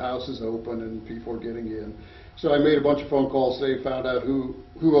end of the house is open, and people are getting in. So I made a bunch of phone calls today, found out who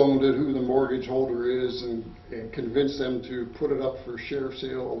owned it, who the mortgage holder is, and convinced them to put it up for sheriff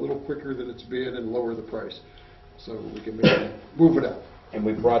sale a little quicker than it's been and lower the price, so we can move it out. And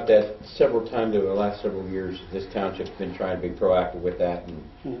we brought that several times over the last several years. This township's been trying to be proactive with that,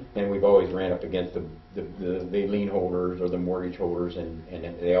 and we've always ran up against the lien holders or the mortgage holders, and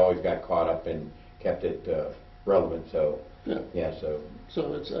they always got caught up and kept it relevant. So yeah, so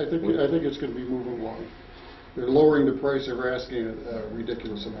I think it's going to be moving along. They're lowering the price. They're asking a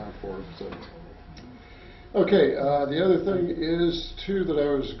ridiculous amount for it. So. Okay, the other thing is, too, that I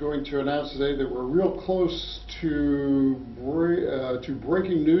was going to announce today that we're real close to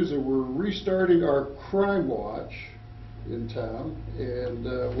breaking news that we're restarting our crime watch in town, and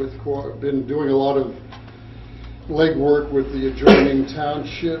been doing a lot of legwork with the adjoining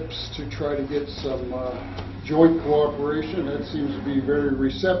townships to try to get some joint cooperation. That seems to be very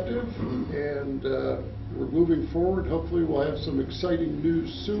receptive, and we're moving forward. Hopefully we'll have some exciting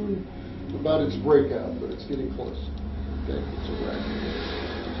news soon about its breakout, but it's getting close. Okay, so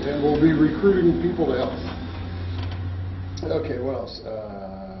and we'll be recruiting people to help. Okay, what else?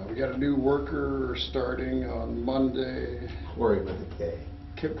 We got a new worker starting on Monday. Corey with a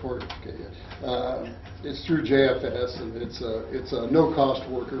K. Corey, okay, yeah. It's through JFS, and it's a no-cost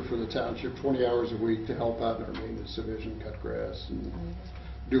worker for the township, 20 hours a week to help out in our maintenance division, cut grass, and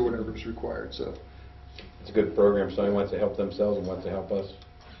do whatever's required. So it's a good program. Somebody wants to help themselves and wants to help us.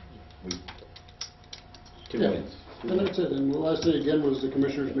 Two wins. And that's it. And the last thing again was the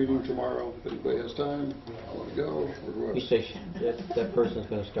commissioners meeting tomorrow. If anybody has time, I want to go. Or You say that person's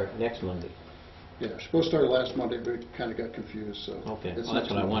going to start next Monday. Yeah, supposed to start last Monday, but it kind of got confused. So Okay, it's well, that's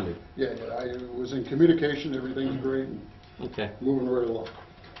what I wondered. Yeah, I was in communication. Everything's great. And Okay. moving right along.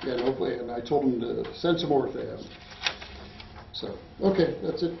 Yeah, and hopefully, and I told them to send some more if they have. So, okay,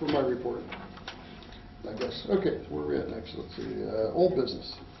 that's it for my report, I guess. Okay, where are we at next? Let's see, old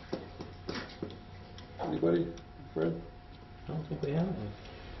business. Anybody? Fred? I don't think we have one.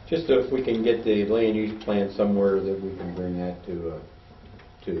 Just if we can get the land use plan somewhere that we can bring that to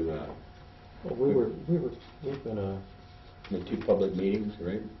Well, we were gonna. the two public meetings,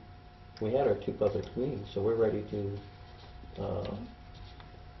 right? We had our two public meetings, so we're ready to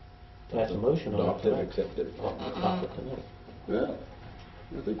pass a motion on Adopt it it, tonight. accept it. Adopt it tonight. Yeah.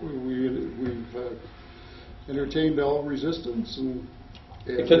 I think we've entertained all resistance, and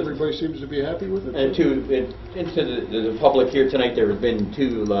Except- everybody seems to be happy with it. And to the public here tonight, there have been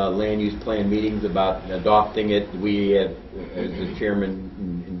 2 land use plan meetings about adopting it. We have, as the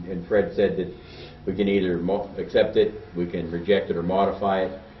chairman and Fred said, that we can either accept it, we can reject it, or modify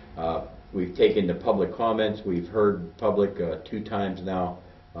it. We've taken the public comments. We've heard public 2 times now.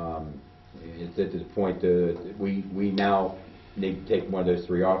 It's at this point we now need to take one of those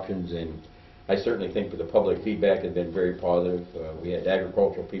 3 options, and I certainly think that the public feedback has been very positive. We had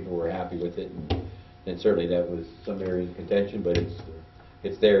agricultural people who were happy with it, and certainly that was some areas of contention, but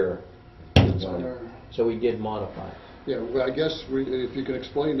it's there. It's on our- So we did modify it. Yeah, well, I guess if you can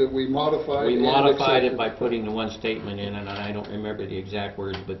explain that we modified. We and modified it accepted. by putting the one statement in, and I don't remember the exact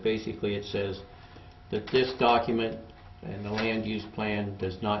words, but basically it says that this document and the land use plan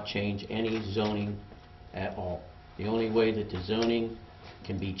does not change any zoning at all. The only way that the zoning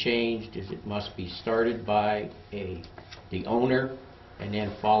can be changed is it must be started by the owner and then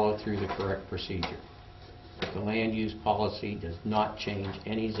follow through the correct procedure. But the land use policy does not change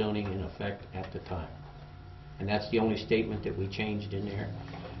any zoning in effect at the time. And that's the only statement that we changed in there.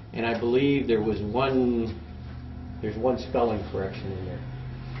 And I believe there's one spelling correction in there.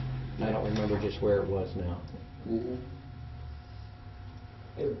 I don't remember just where it was now.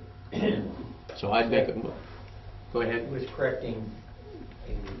 So I'd make a, go ahead. It was correcting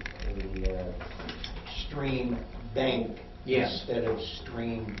a stream bank Yes. instead of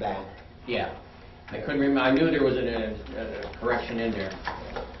stream back. Yeah. I couldn't remember, I knew there was a correction in there.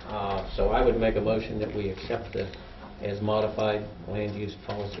 So I would make a motion that we accept the as modified land use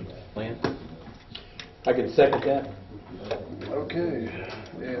policy plan. I can second that. Okay,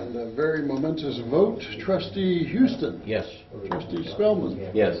 and a very momentous vote. Trustee Houston. Yes. Trustee Spellman.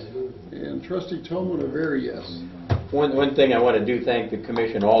 Yes. And Trustee Tolman, a very yes. One thing I want to do, thank the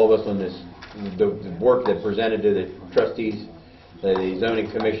commission, all of us on this, the work that presented to the trustees, the zoning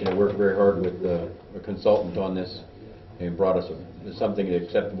commission that worked very hard with a consultant on this and brought us something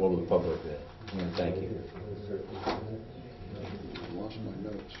acceptable to the public. I want to thank you. I lost my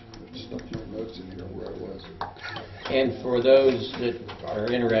notes. I stuck my notes in here where I was. And for those that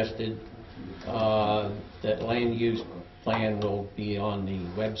are interested, that land use plan will be on the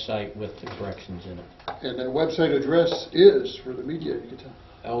website with the corrections in it. And that website address is, for the media, you can tell.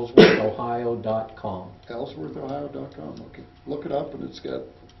 EllsworthOhio.com. EllsworthOhio.com, okay. Look it up, and it's got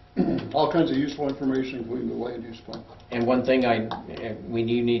all kinds of useful information, including the land use plan. And one thing we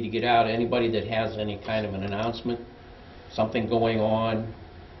need to get out, anybody that has any kind of an announcement, something going on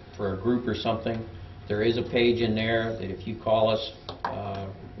for a group or something, there is a page in there that if you call us,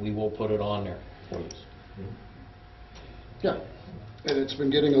 we will put it on there for you. Yeah, and it's been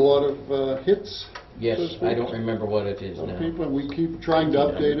getting a lot of hits. Yes, so to speak. I don't remember what it is now. People, and we keep trying to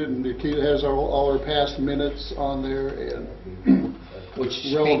update it, and it has all our past minutes on there, and Which,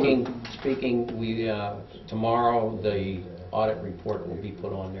 relevant. speaking, we, tomorrow, the audit report will be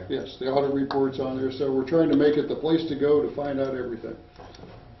put on there. Yes, the audit report's on there, so we're trying to make it the place to go to find out everything.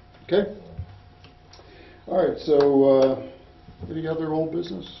 Okay? All right, so any other old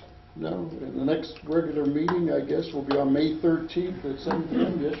business? No? And the next regular meeting, I guess, will be on May 13th at 7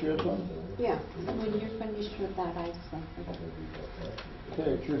 p.m. Yes, you have something? Yeah, when you're finished with that, I think.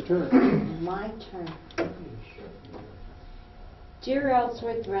 Okay, it's your turn. My turn. Dear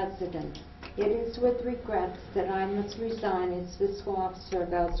Ellsworth residents, it is with regrets that I must resign as fiscal officer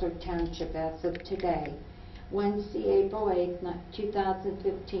of Ellsworth Township as of today, Wednesday, April 8th,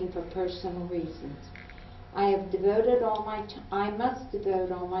 2015, for personal reasons. I must devote all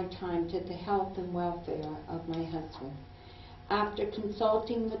my time to the health and welfare of my husband. After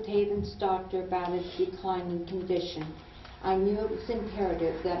consulting with Haven's doctor about his declining condition, I knew it was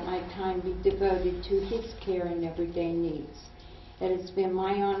imperative that my time be devoted to his care and everyday needs. It has been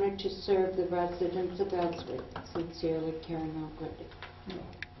my honor to serve the residents of Ellsworth. Sincerely, Karen Algridy.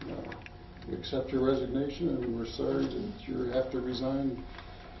 We accept your resignation, and we're sorry that you have to resign.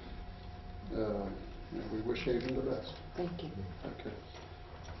 And we wish Haven the best. Thank you. Okay.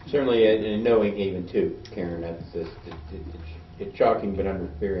 Certainly, and knowing even too, Karen, it's shocking, but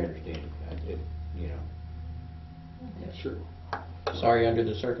very understanding. Sure. Sorry under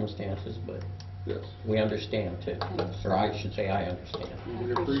the circumstances, but Yes. we understand too. Or I should say I understand.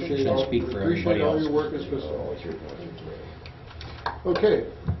 We appreciate Shouldn't all, speak for appreciate everybody all else. your work as fiscal. Okay.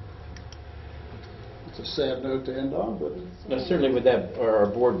 It's a sad note to end on, but Now, certainly with that, our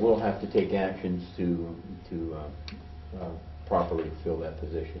board will have to take actions to properly fill that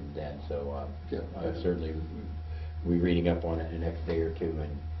position then. So Yeah. certainly we'll be reading up on it in the next day or two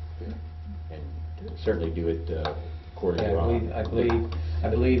and certainly do it according to Yeah, Ron. I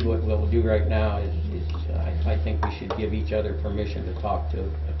believe what we'll do right now is I think we should give each other permission to talk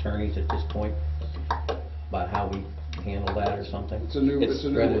to attorneys at this point about how we handle that or something. It's a new thing Because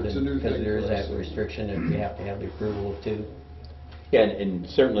there is for us. that restriction that we have to have the approval of two. Yeah, and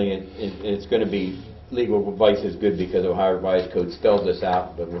certainly it's going to be, legal advice is good because Ohio Revised Code spells this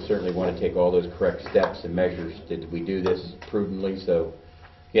out, but we'll certainly want to take all those correct steps and measures. Did we do this prudently? So,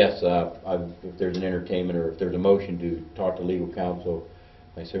 yes, if there's an entertainment or if there's a motion to talk to legal counsel,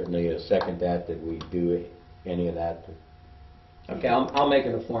 I certainly second that we do any of that. Okay, I'll make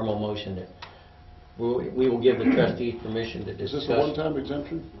it a formal motion that we will give the trustees permission to Is discuss. this a one-time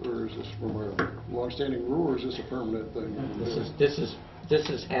exemption, or is this from a long-standing rule, or is this a permanent thing?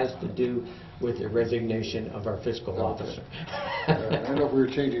 This has to do with the resignation of our fiscal officer. I don't know if we were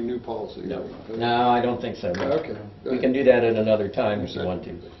changing new policy. No, I don't think so. Okay. We can do that at another time if you want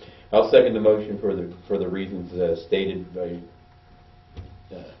to. I'll second the motion for the reasons stated by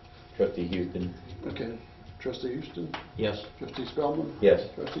Trustee Houston. Okay. Trustee Houston? Yes. Trustee Spellman? Yes.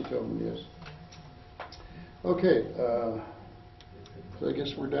 Trustee Tobin, yes. Okay, so I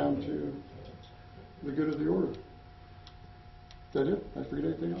guess we're down to the good of the order. Is that it? Did I forget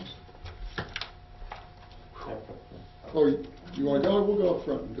anything else? Oh, you want to go? We'll go up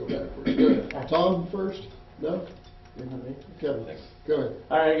front and go backwards. Go ahead. Tom first? No? Kevin, go ahead.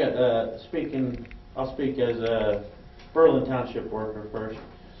 All right, I'll speak as a Berlin Township worker first.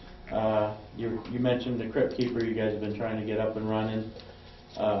 You mentioned the crypt keeper you guys have been trying to get up and running.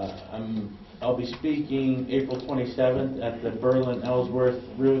 I'll be speaking April 27th at the Berlin Ellsworth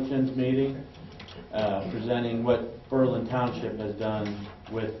Ruitons meeting, presenting what Berlin Township has done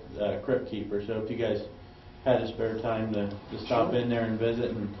with crypt keeper. So if you guys had a spare time to stop in there and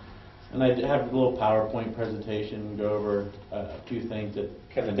visit, and I have a little PowerPoint presentation and go over a few things that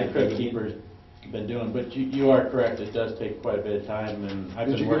the crypt keeper's been doing. But you are correct, it does take quite a bit of time, and I've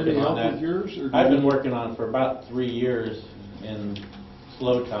been working on that. I've been working on it for about 3 years in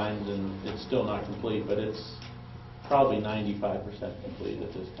slow times, and it's still not complete, but it's probably 95% complete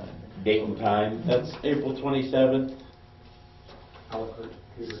at this time. Date and time? That's April 27th.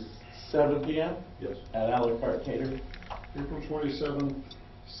 7 p.m.? Yes. At a la carte catering. April 27th,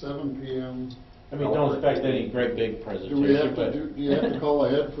 7 p.m. I mean, don't expect any great big presentation. Do you have to call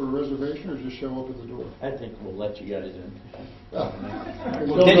ahead for a reservation, or just show up at the door? I think we'll let you guys in.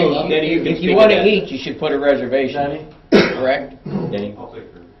 Denny, if you want to eat, you should put a reservation. Correct? Denny? I'll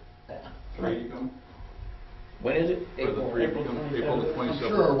take her. 3 to come? When is it? For the 3 to come, April the 27th. I'm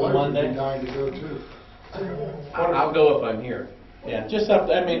sure our wife would be Monday. dying to go too. I'll go if I'm here. Yeah, just up,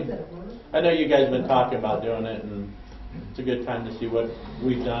 I mean, I know you guys have been talking about doing it, and it's a good time to see what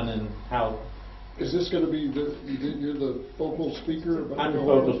we've done and how. Is this going to be, you're the focal speaker? I'm the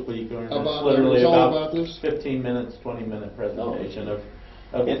focal speaker, and it's About, literally it's all about about this? 15 minutes, 20-minute presentation of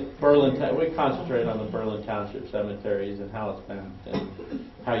Berlin. We concentrate on the Berlin Township cemeteries and how it's been, and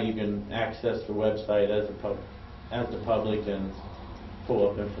how you can access the website as the public and pull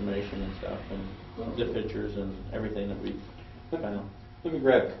up information and stuff, and the pictures and everything that we found. Let me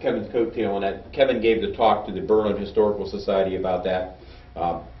grab Kevin's coattail on that. Kevin gave the talk to the Berlin Historical Society about that.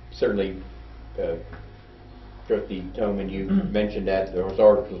 Certainly, Trustee Toman, you mentioned that, the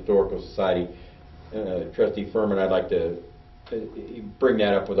Historical Society. Trustee Furman, I'd like to bring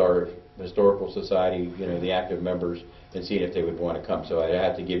that up with our Historical Society, the active members, and see if they would want to come. So I'd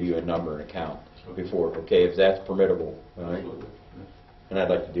have to give you a number and a count before, okay, if that's permittable, all right? And I'd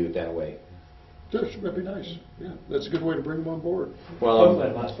like to do it that way. That'd be nice. Yeah, that's a good way to bring them on board. Well, Hopefully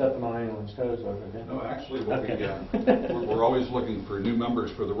I'm not stepping on anyone's toes over there. No, actually, Okay. we're always looking for new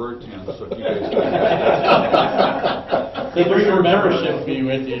members for the Word Tent, so if you guys... They bring your membership fee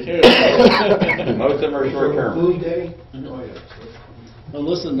with you, too. most of them are short-term. Food day? Oh, yeah. Now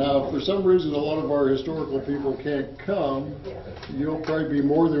listen, now, if for some reason a lot of our historical people can't come, you'll probably be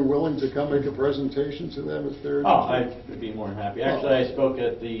more than willing to come make a presentation to them if they're... Oh, I'd be more than happy. Actually, I spoke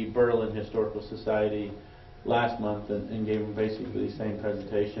at the Berlin Historical Society last month and gave them basically the same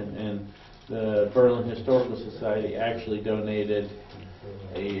presentation. And the Berlin Historical Society actually donated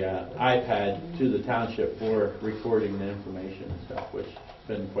a iPad to the township for recording the information and stuff, which has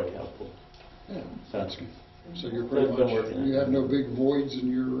been quite helpful. Yeah, So, so you're pretty That's been much, working. you have no big voids in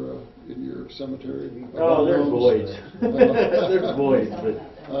your cemetery? oh, there's voids. There's voids, but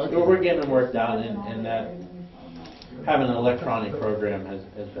Okay. we're getting them worked out, and that having an electronic program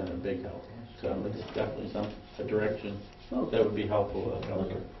has been a big help. So it's definitely a direction that would be helpful.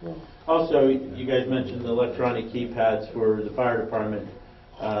 Also, you guys mentioned the electronic keypads for the fire department.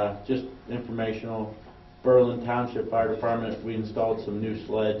 Just informational. Berlin Township Fire Department, we installed some new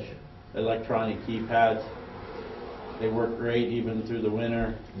sledge electronic keypads. They work great even through the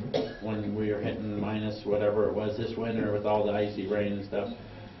winter when we were hitting minus whatever it was this winter with all the icy rain and stuff.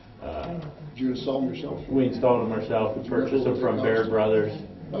 Did you install them yourself? We installed them ourselves. We purchased them from Baird Brothers.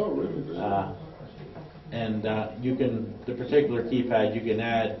 Oh, really? And you can, the particular keypad, you can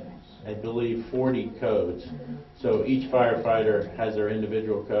add, I believe, 40 codes. So each firefighter has their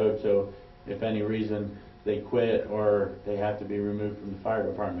individual code, so if any reason they quit or they have to be removed from the fire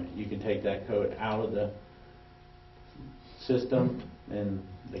department, you can take that code out of the system and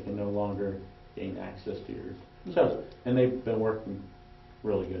they can no longer gain access to your shows. And they've been working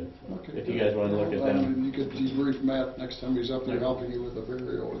really good. So Okay, if you guys want to look at them. You could debrief Matt next time he's up there helping you with a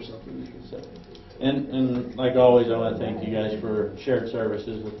burial or something. You can So, and like always, I want to thank you guys for shared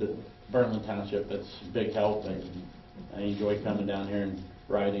services with the Berlin Township. That's a big help, and I enjoy coming down here and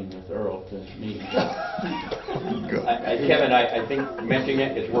riding with Earl to meet. Kevin, I think mentioning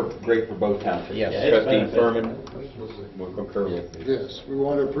it's worked great for both townships. Yes. Trustee Furman will concur with me. Yes, we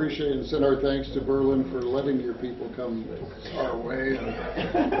want to appreciate and send our thanks to Berlin for letting your people come our way,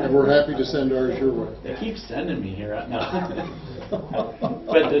 and we're happy to send ours your way. They keep sending me here. No.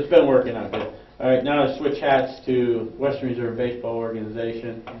 But it's been working out good. All right, now to switch hats to Western Reserve Baseball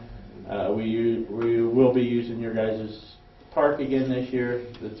Organization. We will be using your guys' park again this year.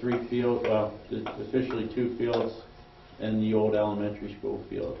 The 3 fields, well, officially 2 fields, and the old elementary school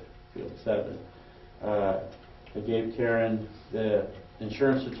field 7. I gave Karen the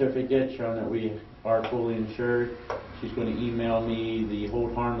insurance certificate showing that we are fully insured. She's going to email me the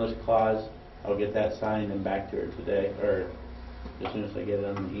hold harmless clause. I'll get that signed and back to her today, or as soon as I get it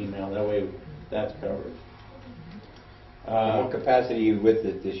on the email. That way, that's covered. What capacity are you with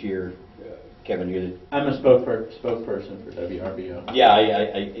it this year, Kevin? I'm a spokesperson for WRBO.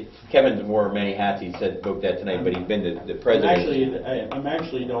 Yeah, Kevin's wore many hats. He said spoke that tonight, but he's been the president. I'm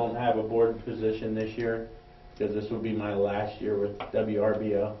actually don't have a board position this year because this will be my last year with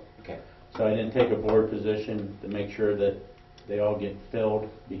WRBO. Okay. So I didn't take a board position to make sure that they all get filled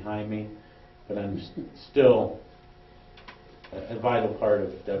behind me, but I'm still a vital part of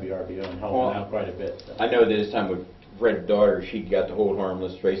WRBO and helping out quite a bit. So. I know that this time with Fred's daughter, she got to hold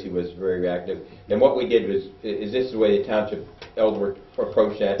harmless. Tracy was very active. And what we did was, is this the way the township Ellsworth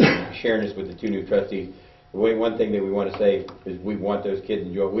approached that, sharing this with the 2 new trustees. One thing that we want to say is we want those kids to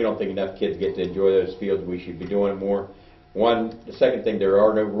enjoy. We don't think enough kids get to enjoy those fields. We should be doing it more. The second thing, there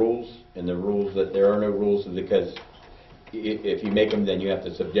are no rules, and the rules that there are no rules is because if you make them, then you have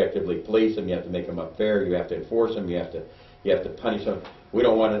to subjectively police them. You have to make them up fair. You have to enforce them. You have to punish them. We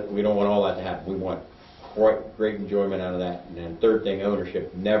don't want all that to happen. We want great enjoyment out of that. And then third thing,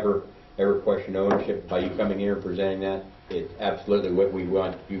 ownership. Never ever question ownership. By you coming here and presenting that, it's absolutely what we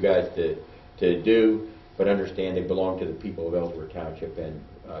want you guys to do. But understand they belong to the people of Ellsworth Township, and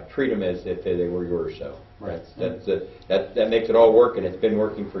treat them as if they were yours. So right. that makes it all work, and it's been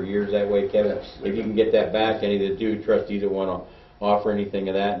working for years that way, Kevin. If you can get that back, any of the 2 trustees that want to offer anything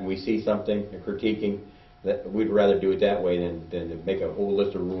of that, and we see something critiquing, that we'd rather do it that way than to make a whole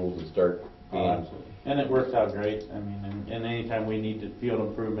list of rules and start being. And it works out great. I mean, and anytime we need to field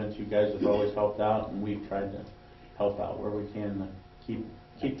improvements, you guys have always helped out, and we've tried to help out where we can to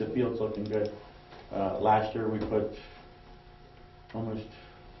keep the fields looking good. Last year we put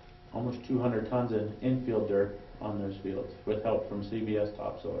almost 200 tons of infield dirt on those fields with help from CBS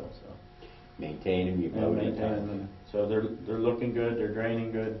Topsoil. So Maintain them, So they're looking good. They're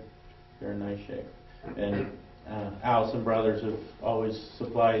draining good. They're in nice shape. And Allison Brothers have always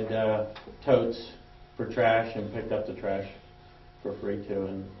supplied totes for trash and picked up the trash for free too.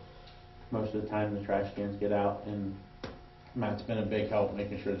 And most of the time the trash cans get out, and Matt's been a big help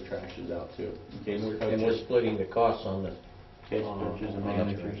making sure the trash is out too. And we're splitting the costs on the case coaches and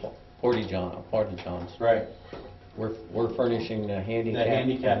managers. Porta-johns. Right. We're furnishing the handicap. The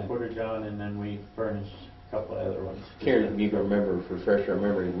handicap porta-john, and then we furnish a couple of other ones. Karen, you can remember, for refresher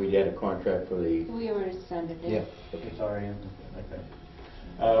memory, we had a contract for the. We already sent it in. Yeah. Okay. Sorry.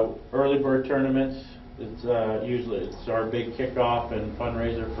 Okay. Early bird tournaments. It's it's our big kickoff and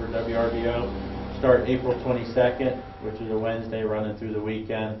fundraiser for WRBO. Start April 22nd, which is a Wednesday, running through the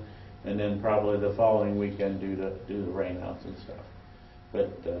weekend, and then probably the following weekend due to the rainouts and stuff.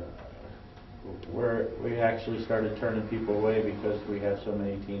 But we actually started turning people away because we have so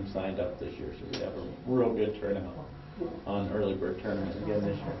many teams signed up this year, so we have a real good turnout on early bird tournaments again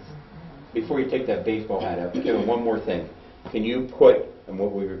this year. Before you take that baseball hat up, Kevin, one more thing. Can you put, and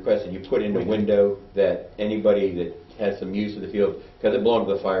what we requested, you put in the window that anybody that has some use of the field, because it belongs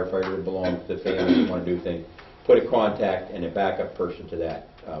to the firefighter, it belongs to families that want to do things, put a contact and a backup person to that.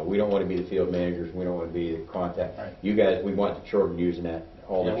 We don't want to be the field managers. We don't want to be the contact. Right. You guys, we want the children using that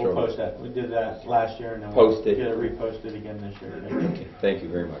all the Yeah, children. we'll post that. We did that last year, and then Post we'll it. get it reposted again this year. Thank you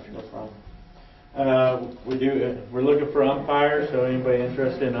very much. No problem. We're looking for umpires, so anybody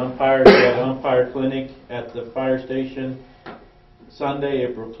interested in umpires, we have an umpire clinic at the fire station Sunday,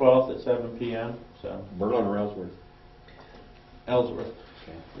 April 12th at 7 p.m. So Berlin or Ellsworth? Ellsworth,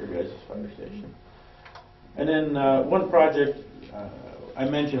 your guys' fire station. And then one project I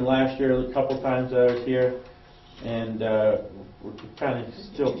mentioned last year a couple times I was here, and we're kind of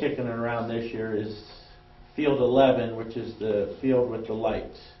still kicking it around this year, is Field 11, which is the field with the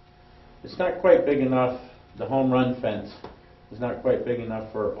lights. It's not quite big enough, the home run fence is not quite big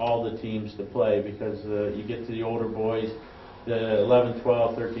enough for all the teams to play, because you get to the older boys, the 11,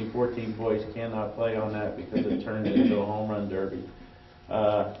 12, 13, 14 boys cannot play on that because it turned into a home run derby.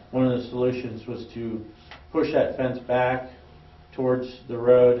 One of the solutions was to push that fence back towards the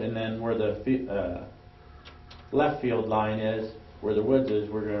road, and then where the left field line is, where the woods is,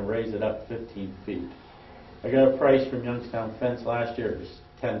 we're going to raise it up 15 feet. I got a price from Youngstown Fence last year. It was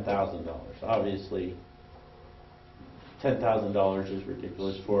 $10,000. Obviously, $10,000 is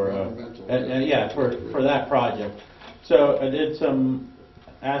ridiculous for for that project. So I did some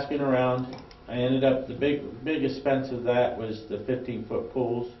asking around. I ended up the big expense of that was the 15-foot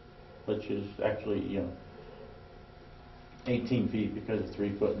pools, which is actually 18 feet because of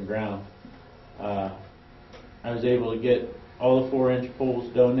 3 foot in ground. I was able to get all the 4-inch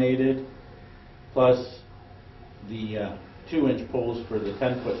poles donated, plus the 2-inch poles for the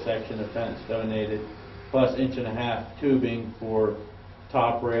 10-foot section of fence donated, plus 1.5-inch tubing for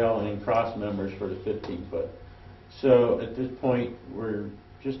top rail and cross members for the 15-foot. So at this point, we're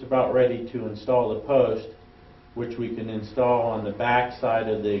just about ready to install the post, which we can install on the back side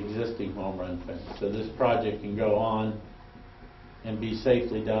of the existing home run fence. So this project can go on and be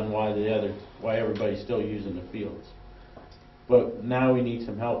safely done while everybody's still using the fields. But now we need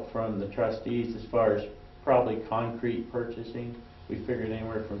some help from the trustees as far as probably concrete purchasing. We figured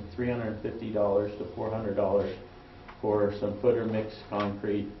anywhere from $350 to $400 for some footer mix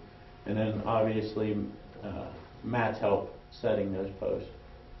concrete, and then obviously Matt's help setting those posts.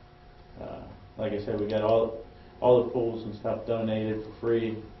 Like I said, we got all the poles and stuff donated for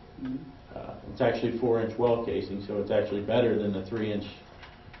free. It's actually 4-inch well casing, so it's actually better than the 3-inch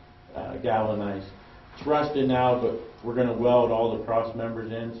galvanized. It's rusted now, but we're going to weld all the cross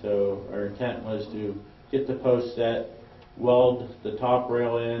members in, so our intent was to get the post set, weld the top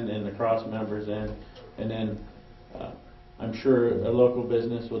rail in and the cross members in, and then I'm sure a local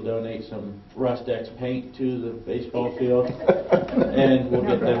business will donate some Rust-X paint to the baseball field, and we'll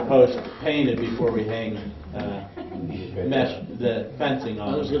get them posts painted before we hang the fencing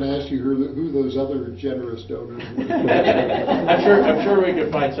on. I was going to ask you who those other generous donors were. I'm sure we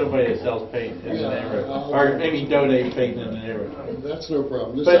could find somebody that sells paint in the neighborhood, or maybe donate paint in the neighborhood. That's no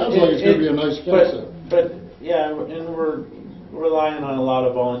problem. This sounds like it's going to be a nice fence. But yeah, and we're relying on a lot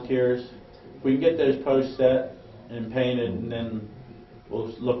of volunteers. We can get those posts set and painted, and then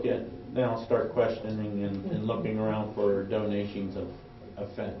I'll start questioning and looking around for donations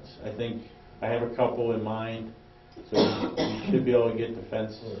of fence. I think I have a couple in mind, so we should be able to get the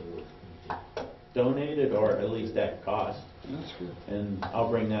fence donated, or at least at cost. That's good. And I'll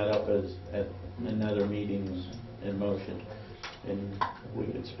bring that up at another meeting in motion, and we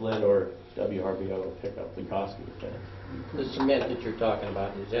can split, or WRBO will pick up the cost of the fence. The cement that you're talking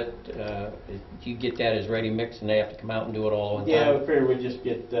about, is that, do you get that as ready mix and they have to come out and do it all in time? Yeah, we figured we'd just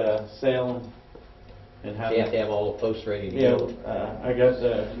get Salem and have. They have to have all the posts ready to Yeah, go? I got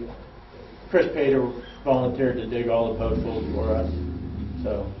Chris Pater volunteered to dig all the post holes for us,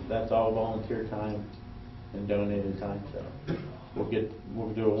 so that's all volunteer time and donated time. So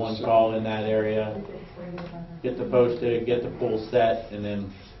we'll do a one call in that area, get the post dig, get the pool set, and then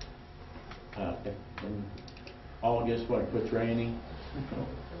in August when it quits raining.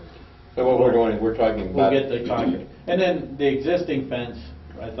 So what we're doing is we're talking about... We'll get the concrete. And then the existing fence,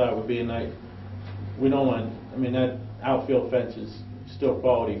 I thought would be a nice, we don't want, I mean, that outfield fence is still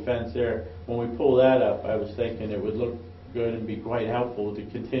quality fence there. When we pull that up, I was thinking it would look good and be quite helpful to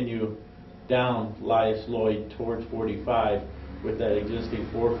continue down Lias Lloyd towards 45 with that existing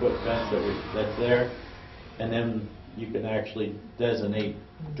 4-foot fence that's there. And then you can actually designate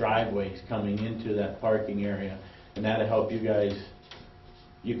driveways coming into that parking area, and that'll help you guys.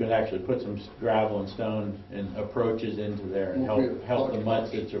 You could actually put some gravel and stone and approaches into there and help the mud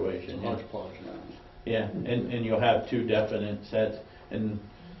situation. Yeah, and you'll have 2 definite sets, and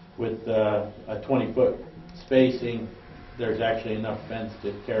with a 20-foot spacing, there's actually enough fence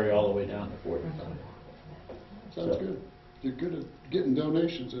to carry all the way down to 45. Sounds good. You're good at getting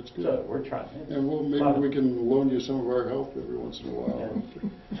donations, that's good. So we're trying. And maybe we can loan you some of our help every once in a while.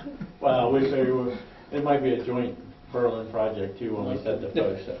 Well, we figure it might be a joint Berlin project too when we set the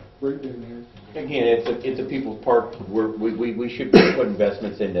post up. Right in here. Again, it's a people's park. We should put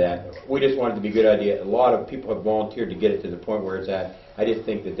investments into that. We just want it to be a good idea. A lot of people have volunteered to get it to the point where it's at. I just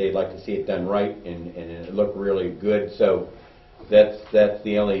think that they'd like to see it done right and it look really good. So that's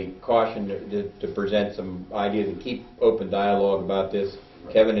the only caution to present some ideas and keep open dialogue about this.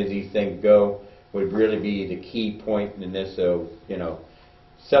 Kevin, as these things go, would really be the key point in this. So,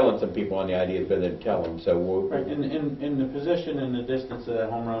 selling some people on the ideas rather than tell them. So Right, in the position and the distance of that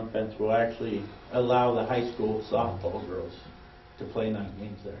home run fence will actually allow the high school softball girls to play night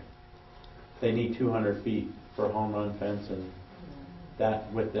games there. They need 200 feet for a home run fence, and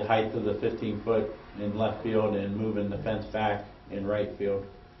that with the height of the 15-foot in left field and moving the fence back in right field,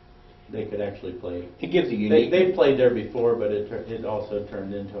 they could actually play. it gives a unique. They played there before, but it also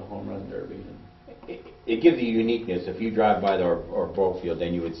turned into a home run derby. It gives you uniqueness. If you drive by our ball field,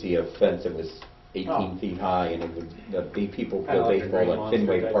 then you would see a fence that was 18 feet high, and it would be people play Kinda like a baseball Green at Monster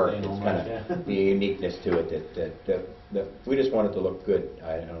Fenway type Park. thing It's almost, kind of the uniqueness to it that we just want it to look good.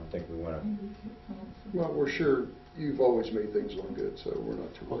 I don't think we want to. Well, we're sure you've always made things look good, so we're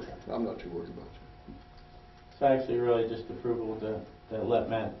not too worried. I'm not too worried about you. It's actually really just approval to let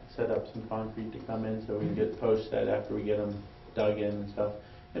Matt set up some concrete to come in so we can get posts set after we get them dug in and stuff.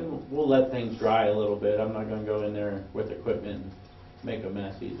 And we'll let things dry a little bit. I'm not going to go in there with equipment and make a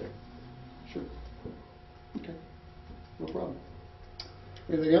mess either. Sure. Okay. No problem.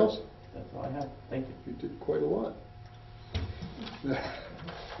 Anything else? That's all I have. Thank you. You did quite a lot.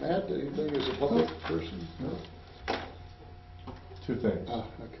 Matt, anything as a public person? No? Two things.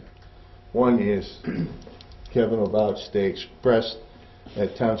 Okay. One is, Kevin will vouch, they expressed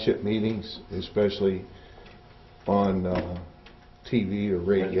at township meetings, especially on TV or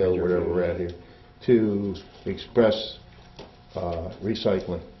radio, whatever we're at here, to express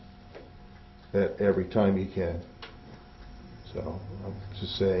recycling at every time you can. So I'm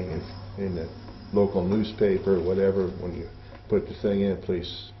just saying, if in the local newspaper or whatever, when you put the thing in,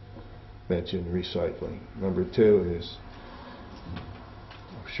 please mention recycling. Number two is,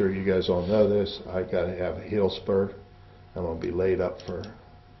 I'm sure you guys all know this, I got to have a heel spur. I'm going to be laid up for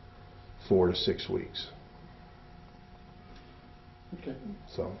 4 to 6 weeks. Okay.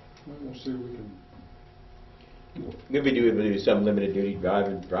 So We'll see if we can. Maybe do some limited duty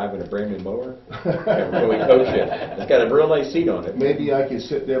driving a brand new mower. When we coach it, it's got a real nice seat on it. maybe I could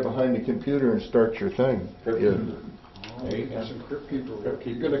sit there behind the computer and start your thing. There you go. Some crip people.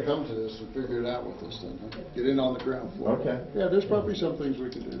 You're going to come to this and figure it out with us then. Huh? Get in on the ground floor. Okay. Yeah, there's probably some things we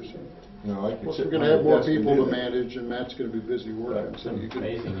can do. So. No, I could Plus, sit we're going to have behind the more desk and people do to that. manage, and Matt's going to be busy working, so you can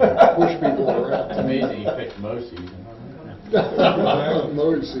Amazing. push people around. It's amazing you picked mow season.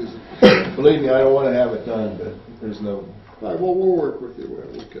 Mowing season. Believe me, I don't want to have it done, but there's no. All right, well, we'll work with you where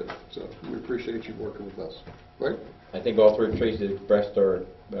we could. So we appreciate you working with us. Right? I think all three Tracy's expressed our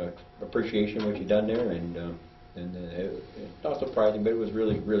appreciation of what you've done there, and it's not surprising, but it was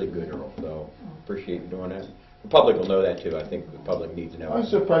really, really good, Earl. So appreciate you doing that. The public will know that too. I think the public needs to know. I'm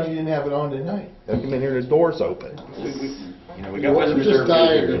surprised you didn't have it on tonight. I come in here, the door's open. We got weather We're just reserve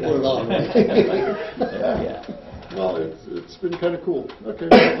dying to here. put it on. Yeah. Well, it's been kind of cool. Okay,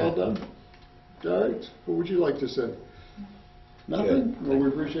 well done. All right, what would you like to say? Nothing? Well, we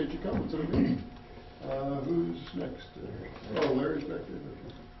appreciate you coming to the meeting. Who's next? Oh, Larry's back there.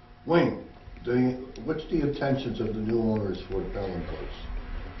 Wayne, what's the intentions of the new owners for the Pellin place?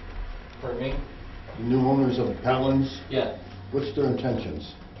 For me? The new owners of the Pellins, Yeah. what's their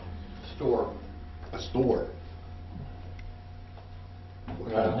intentions? Store. A store? I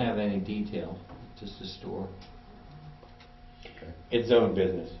don't have any detail, just a store. It's own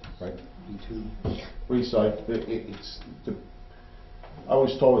business, right? Recycle. I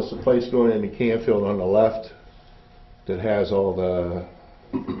was told it's the place going into Canfield on the left that has all the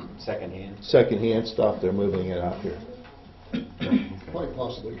secondhand stuff. They're moving it out here. Quite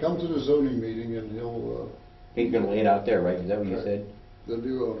possibly. Come to the zoning meeting and he'll, He's going to lay it out there, right? Is that what you Right. said? the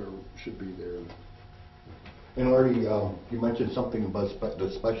new owner should be there. And Larry, you mentioned something about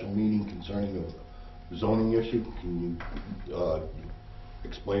the special meeting concerning a zoning issue. Can you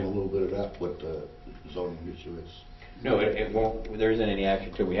explain a little bit of that, what the zoning issue is? No, it won't. There isn't any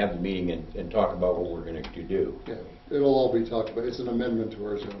action till we have the meeting and talk about what we're going to do. Yeah, it'll all be talked about. It's an amendment to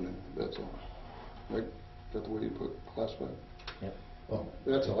our zoning, that's all. Right? Is that the way you classify it? Yep. Well,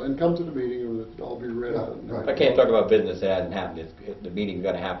 That's all. And come to the meeting and it'll all be read out. Yeah, right. I can't talk about business that hasn't happened. The meeting's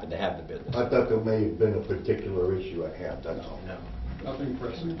going to happen to have the business. I thought there may have been a particular issue at hand, that's all. No. Nothing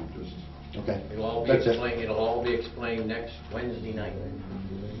pressing, just. Okay. It'll That's it. all be explained next Wednesday night.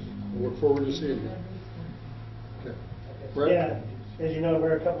 Look forward to seeing you. Okay. Brett? Yeah, as you know, I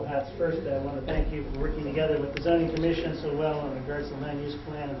wear a couple hats. First, I want to thank you for working together with the zoning commission so well in regards to the land use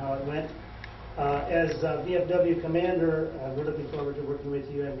plan and how it went. As VFW commander, we're looking forward to working with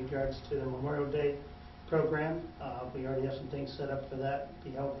you in regards to the Memorial Day program. We already have some things set up for that,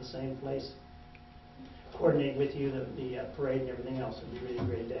 be held at the same place. Coordinate with you the parade and everything else. It'll be a really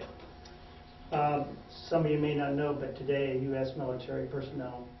great day. Some of you may not know, but today U.S. military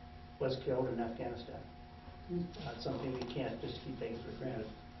personnel was killed in Afghanistan. That's something we can't just keep taking for granted.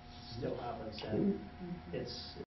 It still happens, and it's